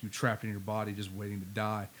basically make you trapped in your body just waiting to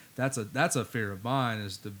die? That's a fear of mine,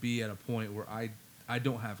 is to be at a point where I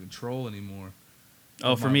don't have control anymore.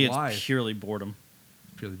 oh, of for my me, it's life. purely boredom.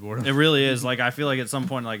 Purely boredom. It really is. Like I feel like at some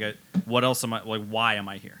point, like, what else am I? Like, why am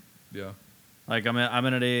I here? Yeah. Like I'm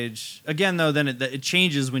at an age again though. Then it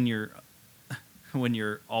changes when you're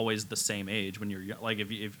always the same age. When you're like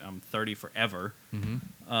if I'm 30 forever,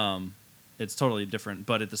 Mm-hmm. it's totally different.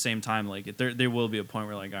 But at the same time, like there will be a point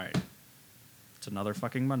where like, all right, it's another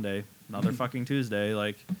fucking Monday, another fucking Tuesday.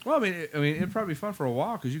 Like, Well, I mean, it'd probably be fun for a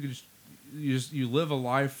while because you could you live a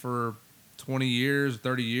life for 20 years,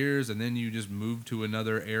 30 years, and then you just move to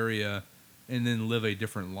another area and then live a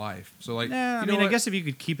different life. So like, I mean, I guess if you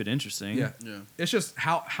could keep it interesting, yeah, Yeah. it's just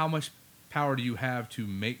how much power do you have to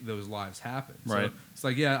make those lives happen? Right. So it's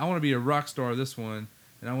like, yeah, I want to be a rock star of this one,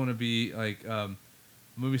 and I want to be like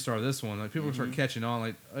movie star of this one. Like people start catching on.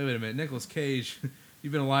 Like, oh, wait a minute, Nicolas Cage,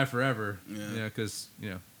 you've been alive forever. Yeah. Because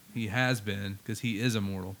he has been, because he is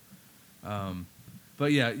immortal.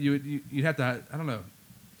 But yeah, you'd have to. I don't know.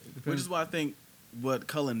 Which is why I think what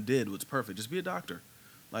Cullen did was perfect. Just be a doctor.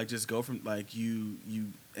 Like, just go from, like, you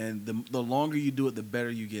and the longer you do it, the better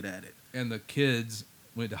you get at it. And the kids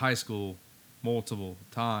went to high school multiple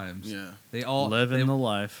times. Yeah. They all living the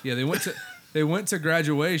life. Yeah, they went to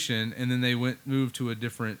graduation, and then they moved to a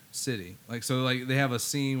different city. Like, so like they have a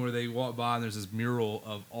scene where they walk by and there's this mural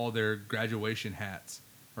of all their graduation hats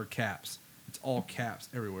or caps. It's all caps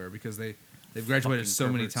everywhere because they've graduated Fucking so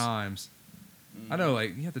many perverts. times. I know,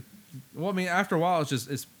 like you have to. Well, I mean, after a while,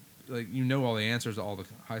 it's like all the answers to all the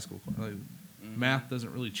high school. Like, math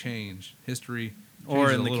doesn't really change. History. Or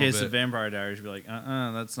changes in a the little case bit. of Vampire Diaries, you'd be like,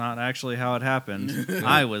 that's not actually how it happened.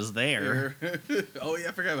 I was there. Oh yeah,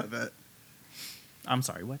 I forgot about that. I'm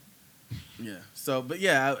sorry, what? Yeah. So, but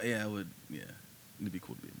yeah, I would. Yeah, it'd be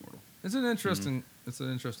cool to be immortal. It's an interesting. It's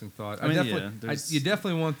an interesting thought. I mean, definitely, you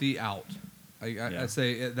definitely want the out. Yeah. I'd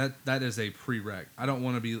say that is a prereq. I don't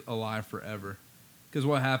want to be alive forever, because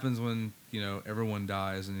what happens when everyone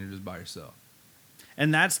dies and you're just by yourself?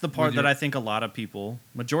 And that's the part With that your- I think a lot of people,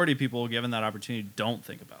 majority of people, given that opportunity, don't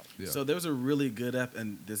think about. Yeah. So there was a really good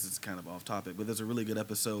and this is kind of off topic, but there's a really good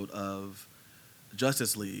episode of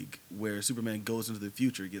Justice League where Superman goes into the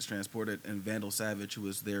future, gets transported, and Vandal Savage, who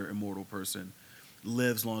is their immortal person,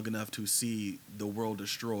 lives long enough to see the world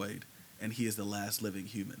destroyed, and he is the last living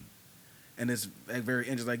human. And it's very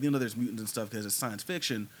interesting. Like, there's mutants and stuff because it's science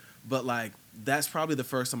fiction, but like that's probably the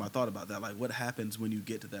first time I thought about that. Like, what happens when you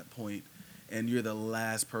get to that point and you're the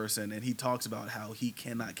last person? And he talks about how he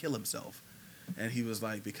cannot kill himself, and he was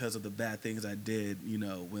like, because of the bad things I did,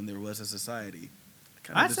 when there was a society. I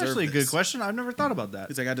kinda That's deserve actually a this. good question. I've never thought about that.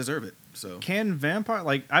 He's like, I deserve it. So Can vampire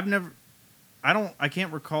I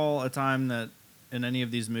can't recall a time that in any of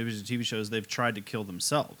these movies or TV shows they've tried to kill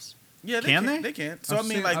themselves. yeah, Can they? They can. So I've I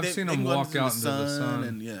mean, seen- like I've they seen they them go walk out into the sun.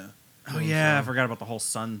 and yeah, Oh yeah, I forgot about the whole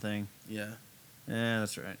sun thing. yeah. Yeah,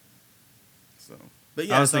 that's right. So, but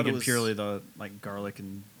yeah, I was thought it thinking purely the like garlic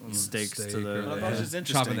and steaks Steak to or the. I thought it was just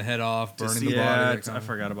interesting chopping the head off, to burning see the it. body. Yeah, that kind I of-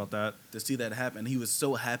 forgot about that. to see that happen. He was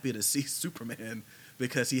so happy to see Superman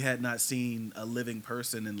because he had not seen a living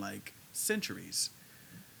person in like centuries.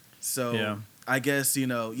 So Yeah. I guess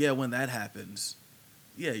when that happens,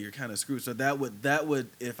 yeah, you're kind of screwed. So that would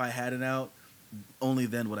if I had it out, only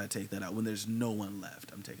then would I take that out. When there's no one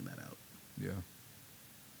left, I'm taking that out. Yeah.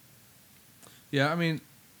 Yeah, I mean,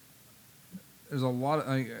 there's a lot of,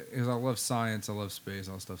 because I love science, I love space,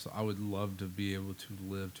 all that stuff. So I would love to be able to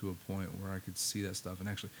live to a point where I could see that stuff. And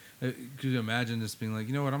actually, could you imagine just being like,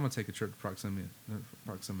 you know what, I'm gonna take a trip to Proxima,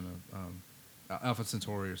 Alpha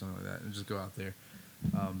Centauri or something like that, and just go out there.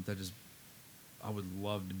 I would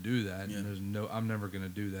love to do that. Yeah. And I'm never gonna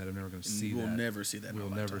do that. I'm never gonna see we'll that. never see that. in We'll our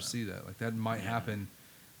never lifetime. see that. Like that might Yeah. happen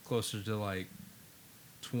closer to like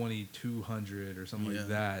 2200 or something Yeah. like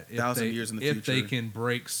that. 1,000 years in the if they future. can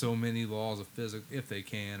break so many laws of physics, if they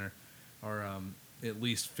can, or at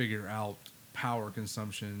least figure out power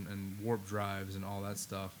consumption and warp drives and all that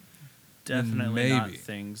stuff. then Definitely not maybe.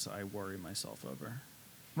 things I worry myself over.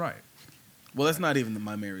 Right. Well, that's not even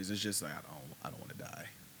my memories. It's just like I don't want to die.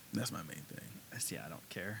 That's my main thing. Yeah, I don't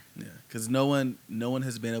care. Yeah, because no one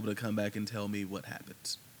has been able to come back and tell me what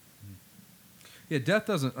happens. Yeah, death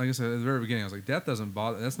doesn't. Like I said at the very beginning, I was like, death doesn't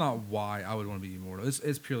bother. That's not why I would want to be immortal.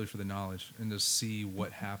 It's purely for the knowledge and to see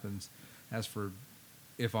what happens. As for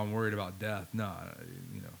if I'm worried about death,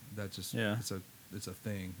 that just Yeah. it's a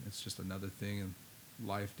thing. It's just another thing in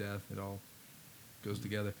life, death. It all goes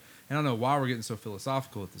together. And I don't know why we're getting so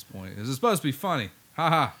philosophical at this point. Is it supposed to be funny? Ha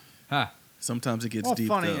ha ha. Sometimes it gets Well, deep.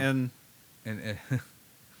 funny though. and And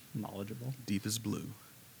knowledgeable. Deep as blue.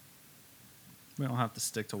 We don't have to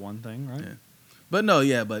stick to one thing, right? Yeah. But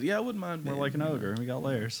I wouldn't mind. We're being, like an ogre. We got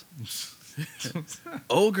layers.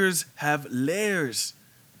 Ogres have layers.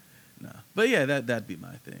 No, but yeah, that'd be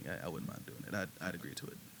my thing. I wouldn't mind doing it. I'd agree to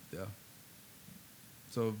it. yeah.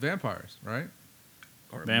 So vampires, right?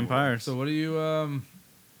 Or Vampires. So what do you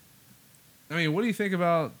what do you think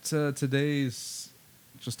about today's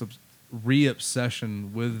just a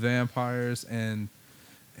re-obsession with vampires and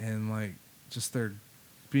like just they're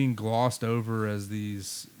being glossed over as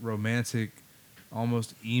these romantic,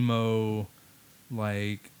 almost emo,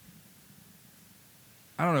 like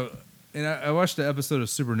I don't know. And I watched the episode of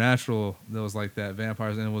Supernatural that was like that,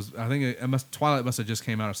 vampires, and Twilight must have just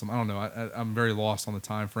came out or something. I don't know. I'm very lost on the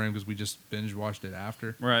time frame because we just binge watched it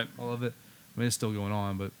after Right. all of it. I mean, it's still going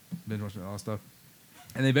on, but binge watching all that stuff.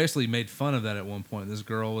 And they basically made fun of that at one point. This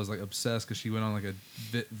girl was like obsessed because she went on like a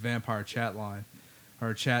vampire chat line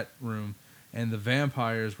or chat room, and the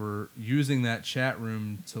vampires were using that chat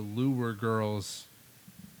room to lure girls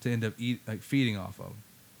to end up feeding off of.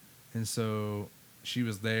 And so she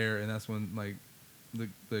was there, and that's when like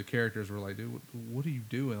the characters were like, "Dude, what are you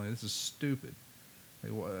doing? Like, this is stupid.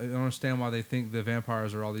 Like, I don't understand why they think the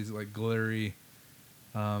vampires are all these like glittery,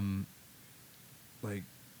 like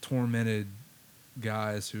tormented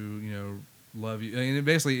guys who love you." And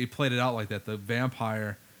basically, he played it out like that. The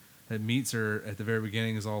vampire that meets her at the very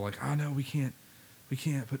beginning is all like, "Oh no, we can't,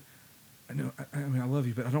 but I know, I mean, I love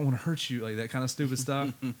you, but I don't want to hurt you," like that kind of stupid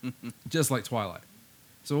stuff, just like Twilight.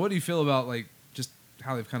 So, what do you feel about like just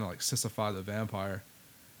how they've kind of like sissified the vampire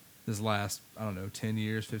this last 10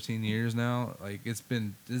 years, 15 years now? Like it's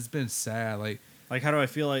been sad. Like Like, how do I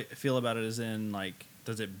feel about it? As in, like,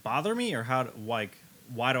 does it bother me, or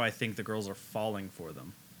why do I think the girls are falling for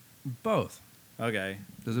them? both. Okay.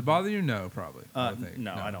 Does it bother you? No, probably. I think.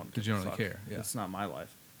 No, I don't. Because you don't really care. Yeah. It's not my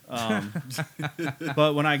life.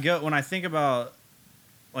 But when I think about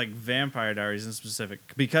like Vampire Diaries in specific,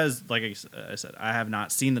 because like I said, I have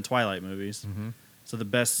not seen the Twilight movies, Mm-hmm. so the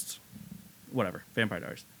best, whatever, Vampire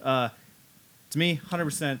Diaries. To me,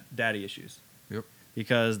 100% daddy issues. Yep.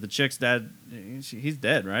 because the chick's dad, he's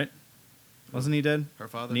dead, right? Wasn't he dead? Her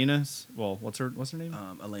father? Nina's. Well, what's her name?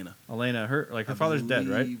 Elena. Elena. Her I father's dead,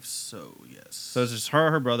 right? believe so, yes. So it's just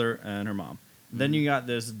her brother, and her mom. Then you got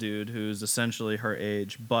this dude who's essentially her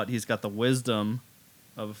age, but he's got the wisdom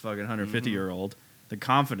of a fucking 150-year-old, the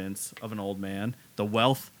confidence of an old man, the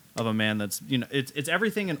wealth of a man that's, it's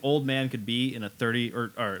everything an old man could be in a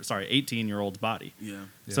 18-year-old's body. Yeah.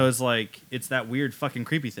 So it's like, it's that weird fucking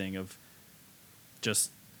creepy thing of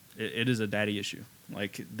just, it is a daddy issue.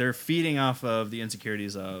 Like, they're feeding off of the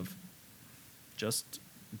insecurities of just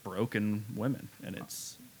broken women, and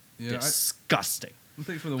it's disgusting. I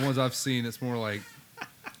think from the ones I've seen, it's more like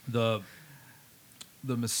the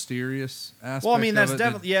mysterious aspect. Well, I mean, that's of it,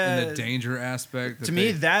 definitely and the danger aspect. To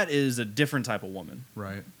me, that is a different type of woman.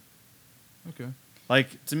 Right. Okay.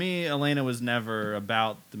 Like, to me, Elena was never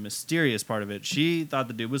about the mysterious part of it. She thought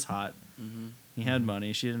the dude was hot. Mm-hmm. He had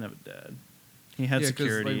money. She didn't have a dad. He had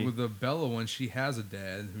security. Like with the Bella one, she has a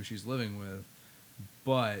dad who she's living with,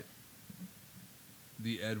 but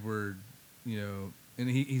the Edward, and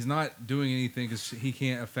he's not doing anything because he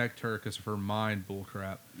can't affect her because of her mind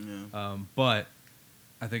bullcrap. Yeah. But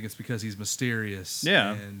I think it's because he's mysterious.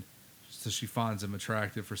 Yeah. And so she finds him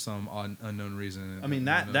attractive for some unknown reason. I mean,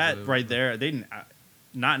 that right there, they didn't,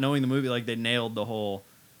 not knowing the movie, like, they nailed the whole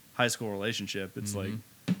high school relationship. It's like,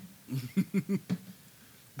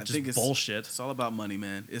 I think it's bullshit. It's all about money,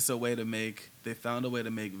 man. It's a way to they found a way to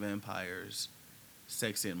make vampires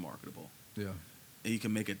sexy and marketable. Yeah. And you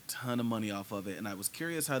can make a ton of money off of it. And I was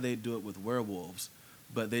curious how they do it with werewolves,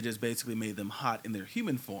 but they just basically made them hot in their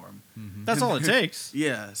human form. Mm-hmm. That's all it takes.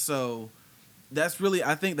 Yeah, so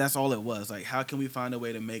I think that's all it was. Like, how can we find a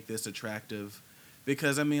way to make this attractive?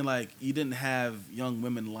 Because, I mean, like, you didn't have young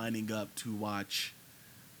women lining up to watch,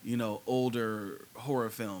 older horror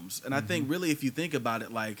films. And I think, really, if you think about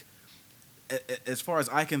it, like, as far as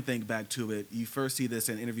I can think back to it, you first see this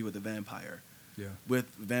in Interview with the Vampire. Yeah. With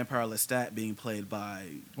Vampire Lestat being played by...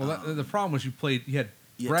 Well, the problem was you had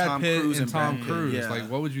Brad Tom Pitt Cruise and Tom Brad Pitt, Cruise. yeah. Like,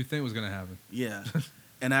 what would you think was going to happen? Yeah.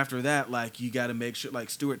 And after that, like, you got to make sure, like,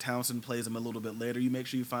 Stuart Townsend plays him a little bit later. You make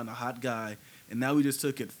sure you find a hot guy. And now we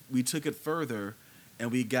took it further,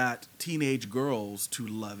 and we got teenage girls to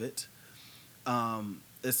love it.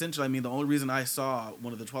 Essentially, I mean, the only reason I saw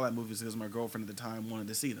one of the Twilight movies is because my girlfriend at the time wanted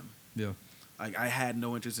to see them. Yeah. Like, I had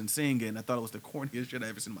no interest in seeing it, and I thought it was the corniest shit I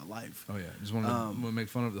ever seen in my life. Oh, yeah. Just wanted to make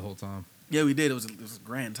fun of it the whole time. Yeah, we did. It was a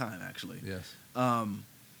grand time, actually. Yes.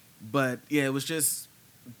 But, yeah, it was just...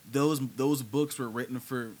 Those books were written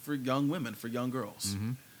for young women, for young girls.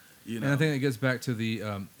 Mm-hmm. And I think it gets back to the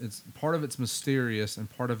it's part of it's mysterious, and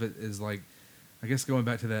part of it is like, I guess going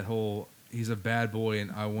back to that whole he's a bad boy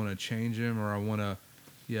and I want to change him, or I want to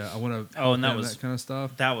and that kind of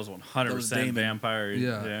stuff. That was 100% vampire.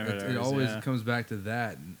 Yeah, it always comes back to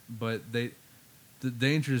that. But the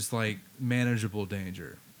danger is like manageable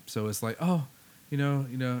danger. So it's like, oh,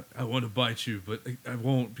 I want to bite you, but I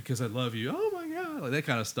won't because I love you. Oh my god, like that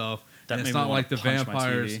kind of stuff. That and made it's me not wanna like the punch my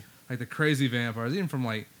vampires, TV. like the crazy vampires, even from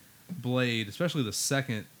like Blade, especially the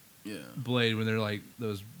second Blade, when they're like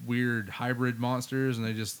those weird hybrid monsters, and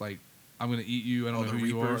they just like, I'm gonna eat you. I don't know who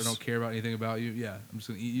you are. I don't care about anything about you. Yeah, I'm just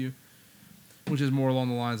gonna eat you. Which is more along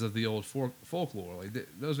the lines of the old folklore. Like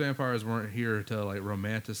those vampires weren't here to like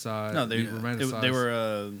romanticize. No, they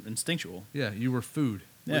were instinctual. Yeah, you were food.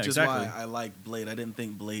 Yeah, Which exactly. is why I liked Blade. I didn't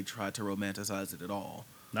think Blade tried to romanticize it at all.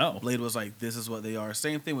 No. Blade was like, this is what they are.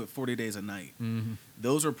 Same thing with 40 Days a Night. Mm-hmm.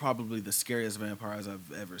 Those are probably the scariest vampires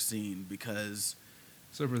I've ever seen because...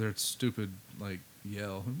 Except for their stupid, like,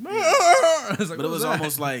 yell. But it was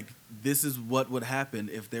almost like, this is what would happen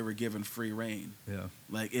if they were given free reign. Yeah.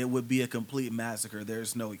 Like, it would be a complete massacre.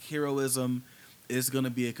 There's no heroism. It's going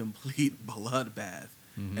to be a complete bloodbath.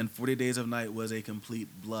 Mm-hmm. And 40 Days of Night was a complete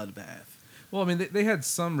bloodbath. Well, I mean, they had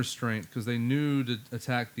some restraint because they knew to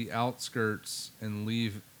attack the outskirts and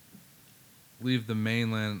leave the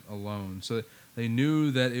mainland alone. So they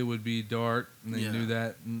knew that it would be dark, and they knew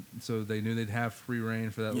that, so they knew they'd have free reign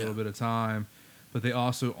for that little bit of time. But they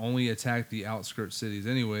also only attacked the outskirt cities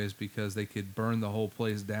anyways because they could burn the whole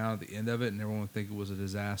place down at the end of it, and everyone would think it was a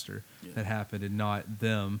disaster that happened and not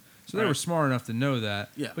them. So they were smart enough to know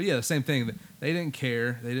that. Yeah. But yeah, the same thing. They didn't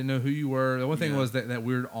care. They didn't know who you were. The one thing was that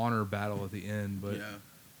weird honor battle at the end. But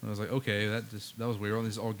I was like, okay, that was weird. They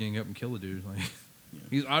just all gang up and kill a dude. Like,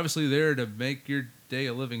 he's obviously there to make your day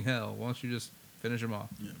a living hell. Why don't you just finish him off?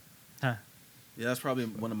 Yeah. Huh. Yeah, that's probably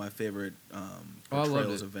one of my favorite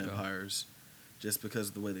portrayals of vampires. Just because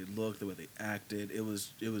of the way they looked, the way they acted. It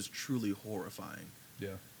was truly horrifying.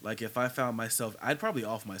 Yeah. Like, if I found myself... I'd probably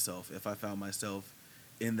off myself if I found myself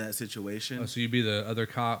in that situation. Oh, so you'd be the other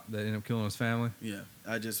cop that ended up killing his family? Yeah,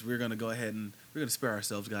 we're gonna go ahead and we're gonna spare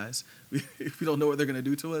ourselves, guys. If we don't know what they're gonna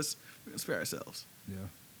do to us, we're gonna spare ourselves. Yeah.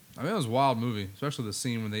 I mean, it was a wild movie, especially the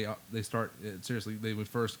scene when they start. Seriously, they would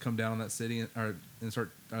first come down on that city and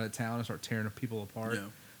start that town and start tearing people apart. Yeah.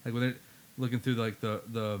 Like when they're looking through like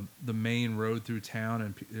the main road through town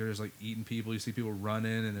and they're just like eating people. You see people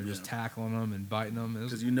running and they're just tackling them and biting them.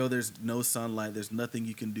 Because there's no sunlight. There's nothing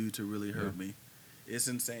you can do to really hurt me. It's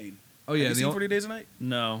insane. Oh yeah, Have you seen 40 Days a Night?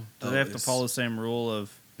 No. Do they have to follow the same rule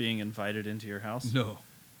of being invited into your house? No.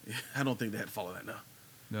 I don't think they had to follow that now.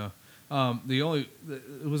 No.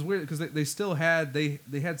 It was weird because they still had they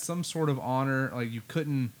had some sort of honor. Like you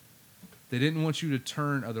couldn't. They didn't want you to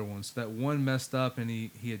turn other ones. So that one messed up and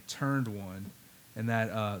he had turned one, and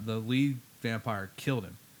that the lead vampire killed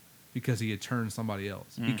him because he had turned somebody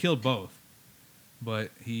else. He killed both,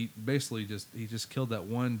 but he basically just killed that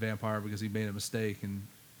one vampire because he made a mistake and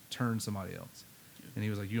turned somebody else. Yeah. And he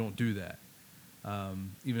was like, "You don't do that."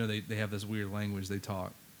 Even though they have this weird language they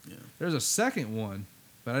talk. Yeah. There's a second one,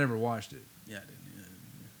 but I never watched it. Yeah, I didn't.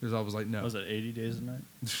 Because I was like, no. Was it 80 Days a Night?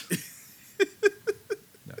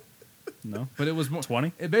 No, but it was more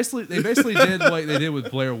 20. They basically did like they did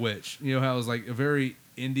with Blair Witch. You know how it was like a very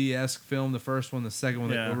indie-esque film. The first one, the second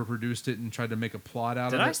one they overproduced it and tried to make a plot out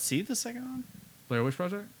of it. Did I see the second one? Blair Witch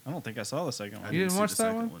Project? I don't think I saw the second one. You didn't watch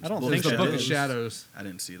that one? I don't It was think the I Book did. of Shadows. I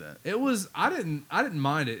didn't see that. It was. I didn't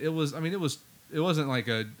mind it. It was. I mean, it wasn't like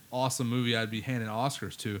a awesome movie I'd be handing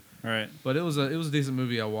Oscars to. Right. But it was a decent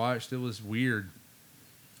movie I watched. It was weird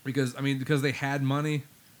because they had money.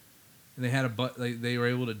 And they were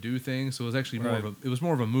able to do things, so it was actually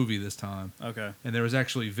more of a movie this time. Okay. And there was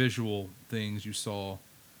actually visual things you saw,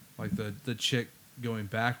 like the chick going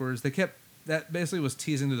backwards. That basically was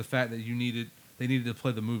teasing to the fact that they needed to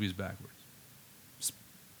play the movies backwards.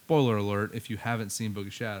 Spoiler alert if you haven't seen Book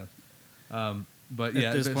of Shadows. But yeah,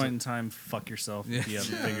 at this point in time, fuck yourself if you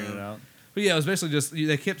haven't figured it out. But yeah, it was basically just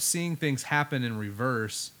they kept seeing things happen in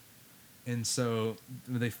reverse. And so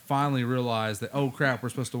they finally realized that, oh, crap, we're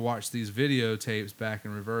supposed to watch these videotapes back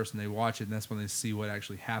in reverse. And they watch it, and that's when they see what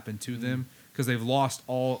actually happened to them. Because they've lost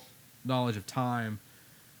all knowledge of time.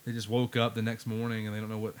 They just woke up the next morning, and they don't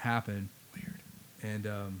know what happened. Weird. And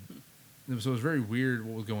so it was very weird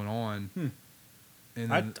what was going on.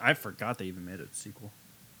 And I forgot they even made a sequel.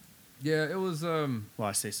 Yeah, it was... well,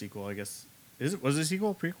 I say sequel, I guess. Was it a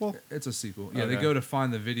sequel? Prequel? It's a sequel. Yeah, okay. They go to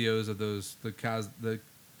find the videos of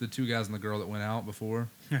the two guys and the girl that went out before.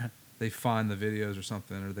 They find the videos or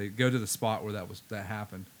something, or they go to the spot where that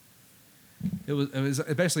happened. It was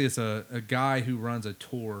basically it's a guy who runs a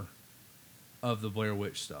tour of the Blair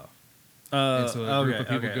Witch stuff. And so a group of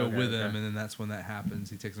people go with him, and then that's when that happens.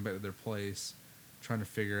 He takes them back to their place, trying to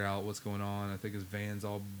figure out what's going on. I think his van's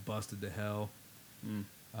all busted to hell. And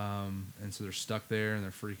so they're stuck there and they're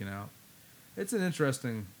freaking out. It's an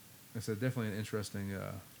interesting, definitely an interesting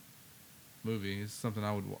movie. It's something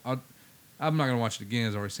I'm not going to watch it again,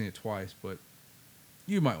 as I've already seen it twice, but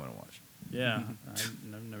you might want to watch it. Yeah,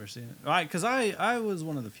 I've never seen it. Because I was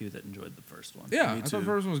one of the few that enjoyed the first one. Yeah, I thought the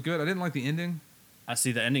first one was good. I didn't like the ending. I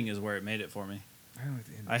see the ending is where it made it for me. I didn't like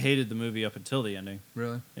the ending. I hated the movie up until the ending.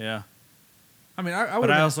 Really? Yeah. I mean, but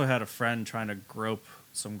I also had a friend trying to grope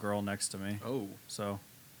some girl next to me. Oh. So,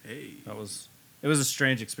 hey. It was a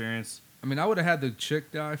strange experience. I mean, I would have had the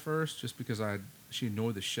chick die first just because she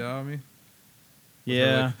annoyed the shit out of me.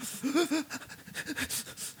 Yeah.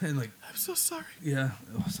 And like, I'm so sorry. Yeah.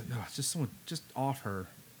 I was like, oh, just off her.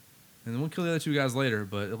 And then we'll kill the other two guys later,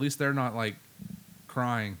 but at least they're not like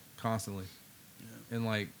crying constantly and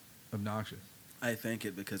like obnoxious. I thank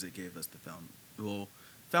it because it gave us the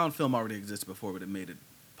found film already existed before, but it made it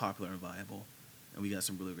popular and viable. And we got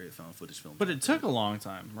some really great found footage films. But it took a long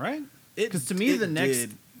time, right? Because to me, the next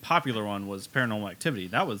popular one was Paranormal Activity.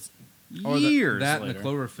 That was years that later. And the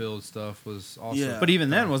Cloverfield stuff was also... Yeah. But even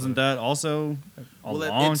then, wasn't that also a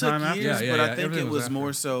long time after? Years, but I think it was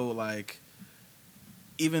more so like...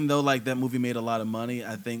 Even though like that movie made a lot of money,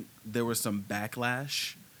 I think there was some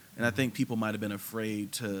backlash. And I think people might have been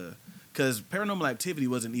afraid to... Because Paranormal Activity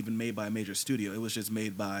wasn't even made by a major studio. It was just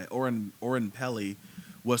made by... Oren Peli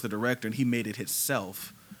was the director, and he made it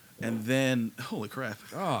himself. And then... Holy crap.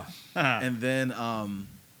 Oh. And then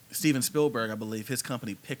Steven Spielberg, I believe, his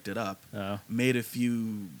company picked it up, made a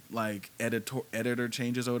few like editorial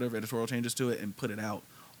changes to it, and put it out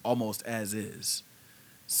almost as is.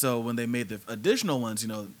 So when they made the additional ones,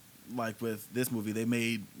 like with this movie, they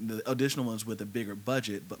made the additional ones with a bigger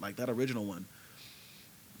budget, but like that original one,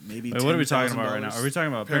 maybe. Wait, what are we talking about right now? Are we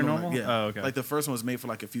talking about Paranormal? Yeah. Oh, okay. Like the first one was made for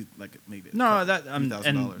like a few, like maybe no,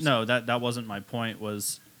 $1,000. that wasn't my point.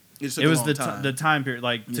 Was It took It a was long the time. the time period.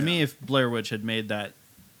 Like to Yeah. me, if Blair Witch had made that,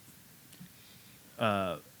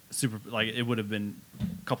 super like it would have been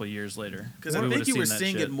a couple of years later. Because We I would think have you were seen that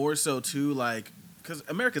seeing shit. it more so too, like because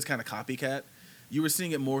America's kind of copycat. You were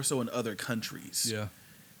seeing it more so in other countries. Yeah.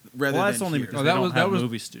 Rather Well, that's than only here. because Oh, they that don't was- have that was-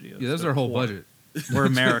 movie studios. Yeah, that's They're their whole poor. budget. We're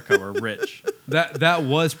America. We're rich. That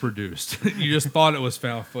was produced. You just thought it was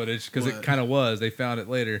found footage because it What? kind of was. They found it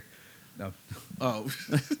later. No. Oh,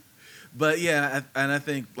 but yeah, and I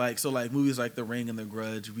think like movies like The Ring and The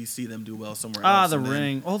Grudge, we see them do well somewhere else. The and then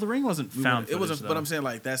Ring. Oh, the Ring wasn't we found. went- it wasn't, footage, but though. I'm saying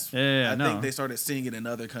like that's. Yeah, I no. think they started seeing it in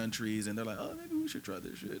other countries, and they're like, oh, maybe we should try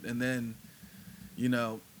this shit. And then,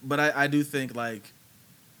 but I do think like.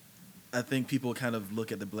 I think people kind of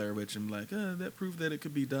look at the Blair Witch and be like, that proved that it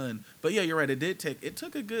could be done. But yeah, you're right. It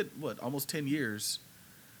took a good almost 10 years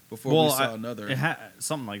before we saw another. It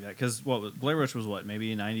something like that. Because Blair Witch was what,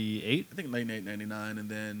 maybe 98? I think 98, 99, and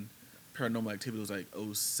then Paranormal Activity was like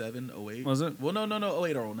 07, 08. Was it? Well, no,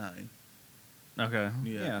 08 or 09. Okay.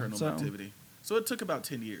 Yeah, Paranormal so, Activity. So it took about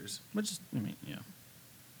 10 years. Which, I mean, yeah.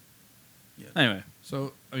 Yeah. Anyway.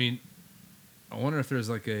 So, I mean, I wonder if there's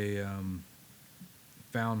like a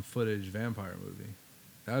found footage vampire movie.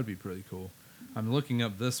 That would be pretty cool. I'm looking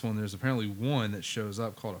up this one. There's apparently one that shows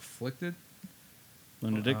up called Afflicted.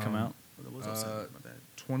 When did it come out? Well, that was 07, my bad.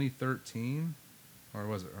 2013. Or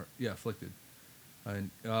was it? Yeah, Afflicted. And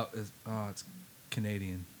it's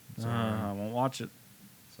Canadian. I won't watch it.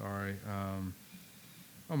 Sorry.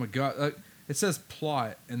 Oh my god. It says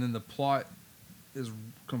plot, and then the plot is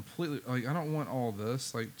completely like I don't want all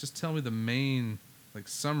this. Like, just tell me the main like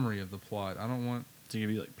summary of the plot. I don't want. To give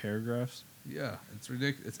you like paragraphs. Yeah, it's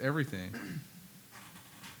ridiculous. It's everything.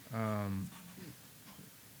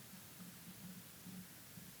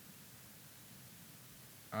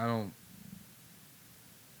 I don't.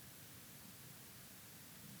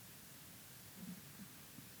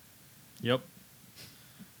 Yep.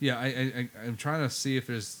 Yeah, I'm trying to see if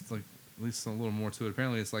there's like at least a little more to it.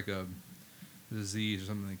 Apparently, it's like a disease or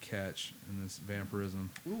something they catch in this vampirism.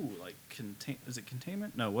 Ooh, like is it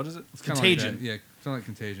containment? No, what is it? It's kinda Contagion. like that. Yeah, kind of like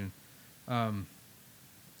Contagion.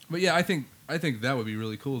 But yeah, I think that would be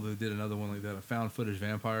really cool if they did another one like that, a found footage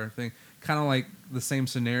vampire thing, kind of like the same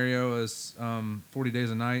scenario as 40 Days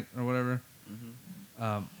a Night or whatever.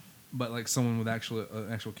 Mm-hmm. But like someone with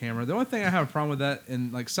actual camera. The only thing I have a problem with that,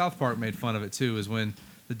 and like South Park made fun of it too, is when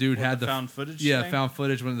the dude had the the found footage. Yeah, thing? found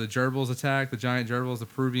footage when the gerbils attacked, the giant gerbils, the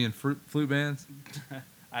Peruvian flute bands.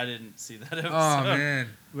 I didn't see that episode. Oh man!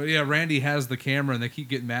 But yeah, Randy has the camera, and they keep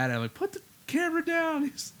getting mad at him. Like, put the camera down.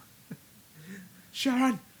 He's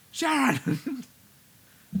Sharon. I'm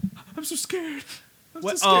so scared. I'm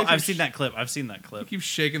so scared. I've seen that clip. He keeps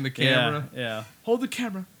shaking the camera. Yeah. Hold the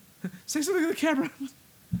camera. Say something to the camera.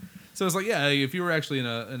 So it's like, yeah, if you were actually in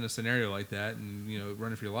a scenario like that, and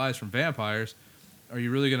running for your lives from vampires, are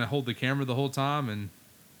you really going to hold the camera the whole time and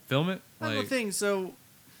film it? That's the thing. So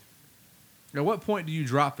at what point do you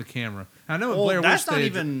drop the camera? I know well, Blair that's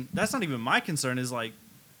Witch not even my concern. Is like,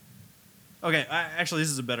 okay, actually, this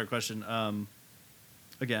is a better question.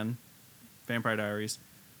 Again, Vampire Diaries,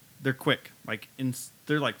 they're quick.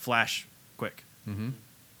 They're like flash quick. Mm-hmm.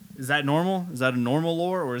 Is that normal? Is that a normal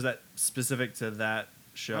lore, or is that specific to that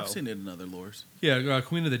show? I've seen it in other lores. Yeah,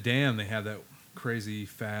 Queen of the Dam, they have that crazy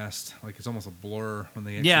fast, like it's almost a blur when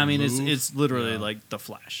they Yeah, I mean move. it's literally like the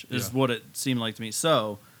Flash is Yeah. what it seemed like to me.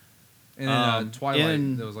 So, And then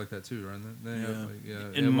Twilight, that was like that too, right?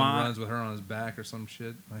 Everyone runs with her on his back or some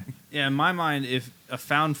shit. Like, yeah, in my mind, if a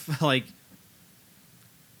found like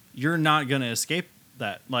you're not gonna escape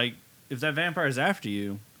that. Like, if that vampire is after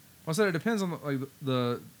you, well, I said it depends on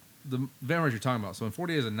the vampires you're talking about. So in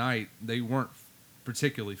 40 Days a Night, they weren't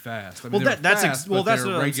particularly fast. I mean, that's what they're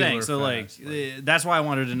I'm saying. regular So fast. that's why I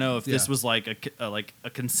wanted to know if this Yeah. was like a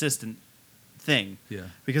consistent thing. Yeah.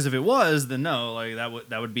 Because if it was, then no, like that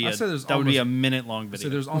would be I said there's would be a almost- minute long So video.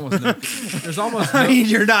 there's almost no, there's almost I no, mean,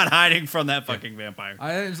 you're not hiding from that fucking vampire.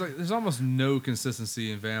 it's like there's almost no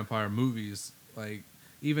consistency in vampire movies. Like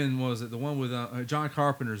even what was it the one with John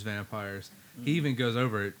Carpenter's vampires? He even goes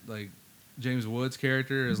over it. Like James Woods'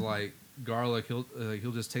 character is like garlic. He'll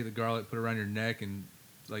just take the garlic, put it around your neck, and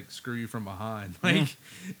like screw you from behind. Like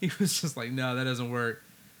he was just like, no, that doesn't work.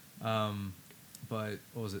 But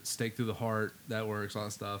what was it? Stake through the heart, that works, all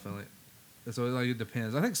that stuff, and so like it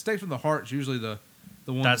depends. I think stake from the heart is usually the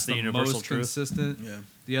one That's that's the the universal most truth. consistent. Yeah.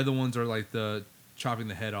 The other ones are like the chopping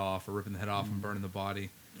the head off or ripping the head off and burning the body,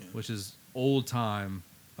 which is old time,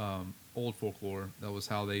 old folklore. That was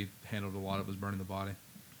how they handled a lot of it, was burning the body.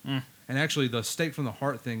 Mm. And actually, the stake from the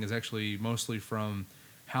heart thing is actually mostly from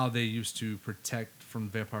how they used to protect from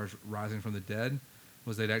vampires rising from the dead.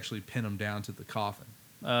 Was they'd actually pin them down to the coffin.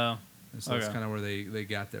 And so that's Okay. kind of where they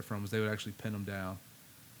got that from, was they would actually pin them down.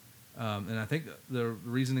 And I think the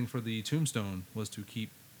reasoning for the tombstone was to keep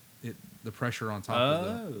the pressure on top of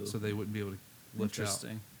them, so they wouldn't be able to lift out.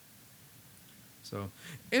 Interesting. So,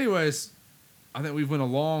 anyways, I think we've went a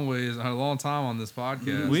long time on this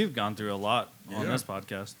podcast. We've gone through a lot on Yeah. this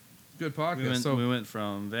podcast. Good podcast. We went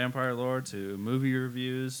from vampire lore to movie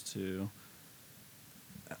reviews to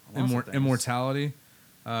lots of things. Immortality.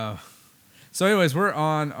 So, anyways, we're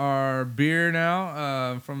on our beer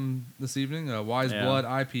now from this evening. Wise Yeah. Blood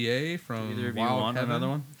IPA from Either of you Wild want Heaven. another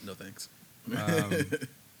one? No thanks.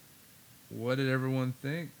 What did everyone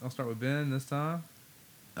think? I'll start with Ben this time.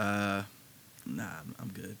 Nah, I'm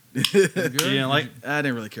good. You good? You didn't like? I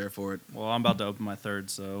didn't really care for it. Well, I'm about to open my third,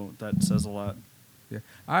 so that says a lot. Yeah,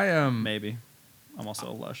 I Maybe. I'm also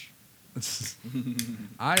a lush.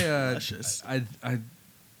 Luscious.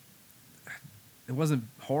 It wasn't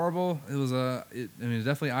horrible. It was it's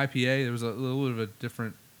definitely IPA. There was a little bit of a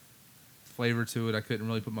different flavor to it. I couldn't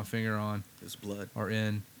really put my finger on It's blood. or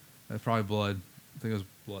in. Probably blood. I think it was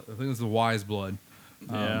blood. I think it was the Wise Blood.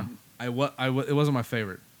 Yeah. It wasn't my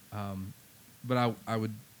favorite, but I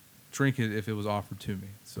would drink it if it was offered to me.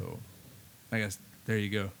 So, I guess there you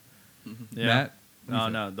go. Yeah. Matt? What do you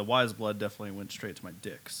No, think? the wise blood definitely went straight to my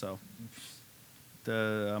dick. So,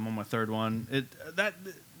 I'm on my third one.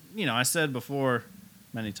 I said before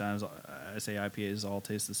many times, I say IPAs all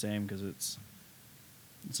taste the same because it's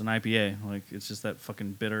an IPA. Like, it's just that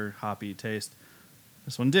fucking bitter, hoppy taste.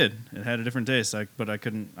 This one did. It had a different taste, but I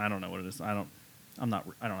couldn't. I don't know what it is. I don't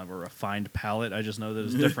have a refined palate. I just know that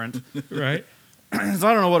it's different. Right? So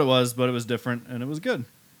I don't know what it was, but it was different and it was good.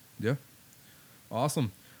 Yeah.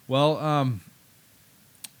 Awesome. Well,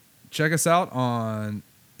 check us out on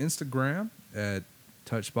Instagram at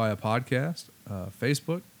Touched by a Podcast,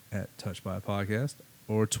 Facebook at Touched by a Podcast,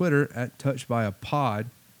 or Twitter at Touched by a Pod.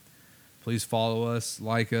 Please follow us,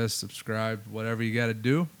 like us, subscribe, whatever you got to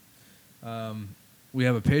do. We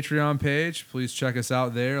have a Patreon page. Please check us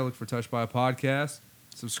out there. Look for Touched by a Podcast.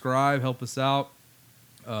 Subscribe. Help us out.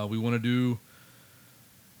 We want to do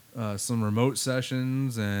some remote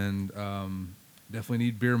sessions and definitely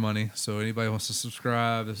need beer money. So anybody wants to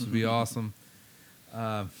subscribe, this would be awesome.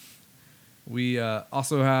 We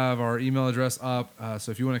also have our email address up. So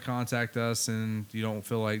if you want to contact us and you don't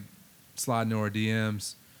feel like sliding to our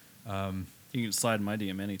DMs, You can slide in my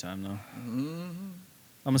DM anytime, though. Mm-hmm.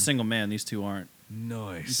 I'm a single man. These two aren't.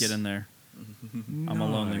 nice. Get in there. I'm a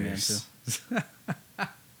lonely man, too.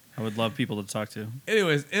 I would love people to talk to.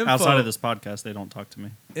 Anyways, info, Outside of this podcast, they don't talk to me.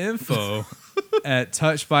 info at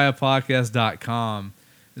touchedbyapodcast.com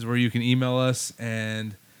is where you can email us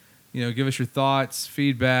and give us your thoughts,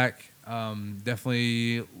 feedback.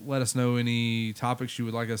 Definitely let us know any topics you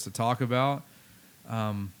would like us to talk about.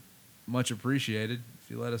 Much appreciated.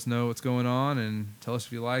 If you let us know what's going on and tell us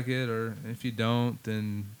if you like it, or if you don't,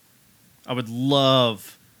 then I would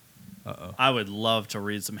love uh-oh. I would love to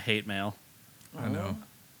read some hate mail. I know.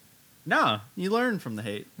 Nah, you learn from the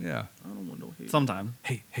hate. Yeah. I don't want no hate. Sometime.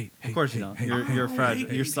 Hate. Of course you don't. You're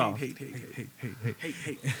fragile. You're soft. Hate.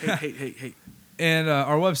 And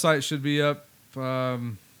our website should be up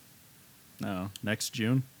No, next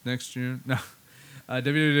June. next June. No.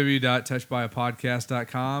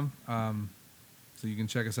 www.touchedbyapodcast.com. So you can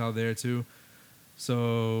check us out there too.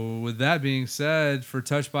 So with that being said, for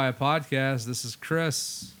Touched by a Podcast, this is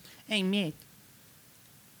Chris. Hey, Mick.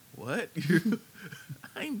 What?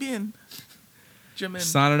 I ain't been. Jamin.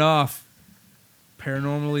 Signing off.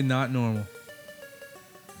 Paranormally not normal.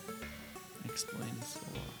 Explains a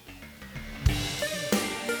lot.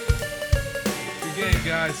 Good game,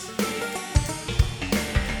 guys.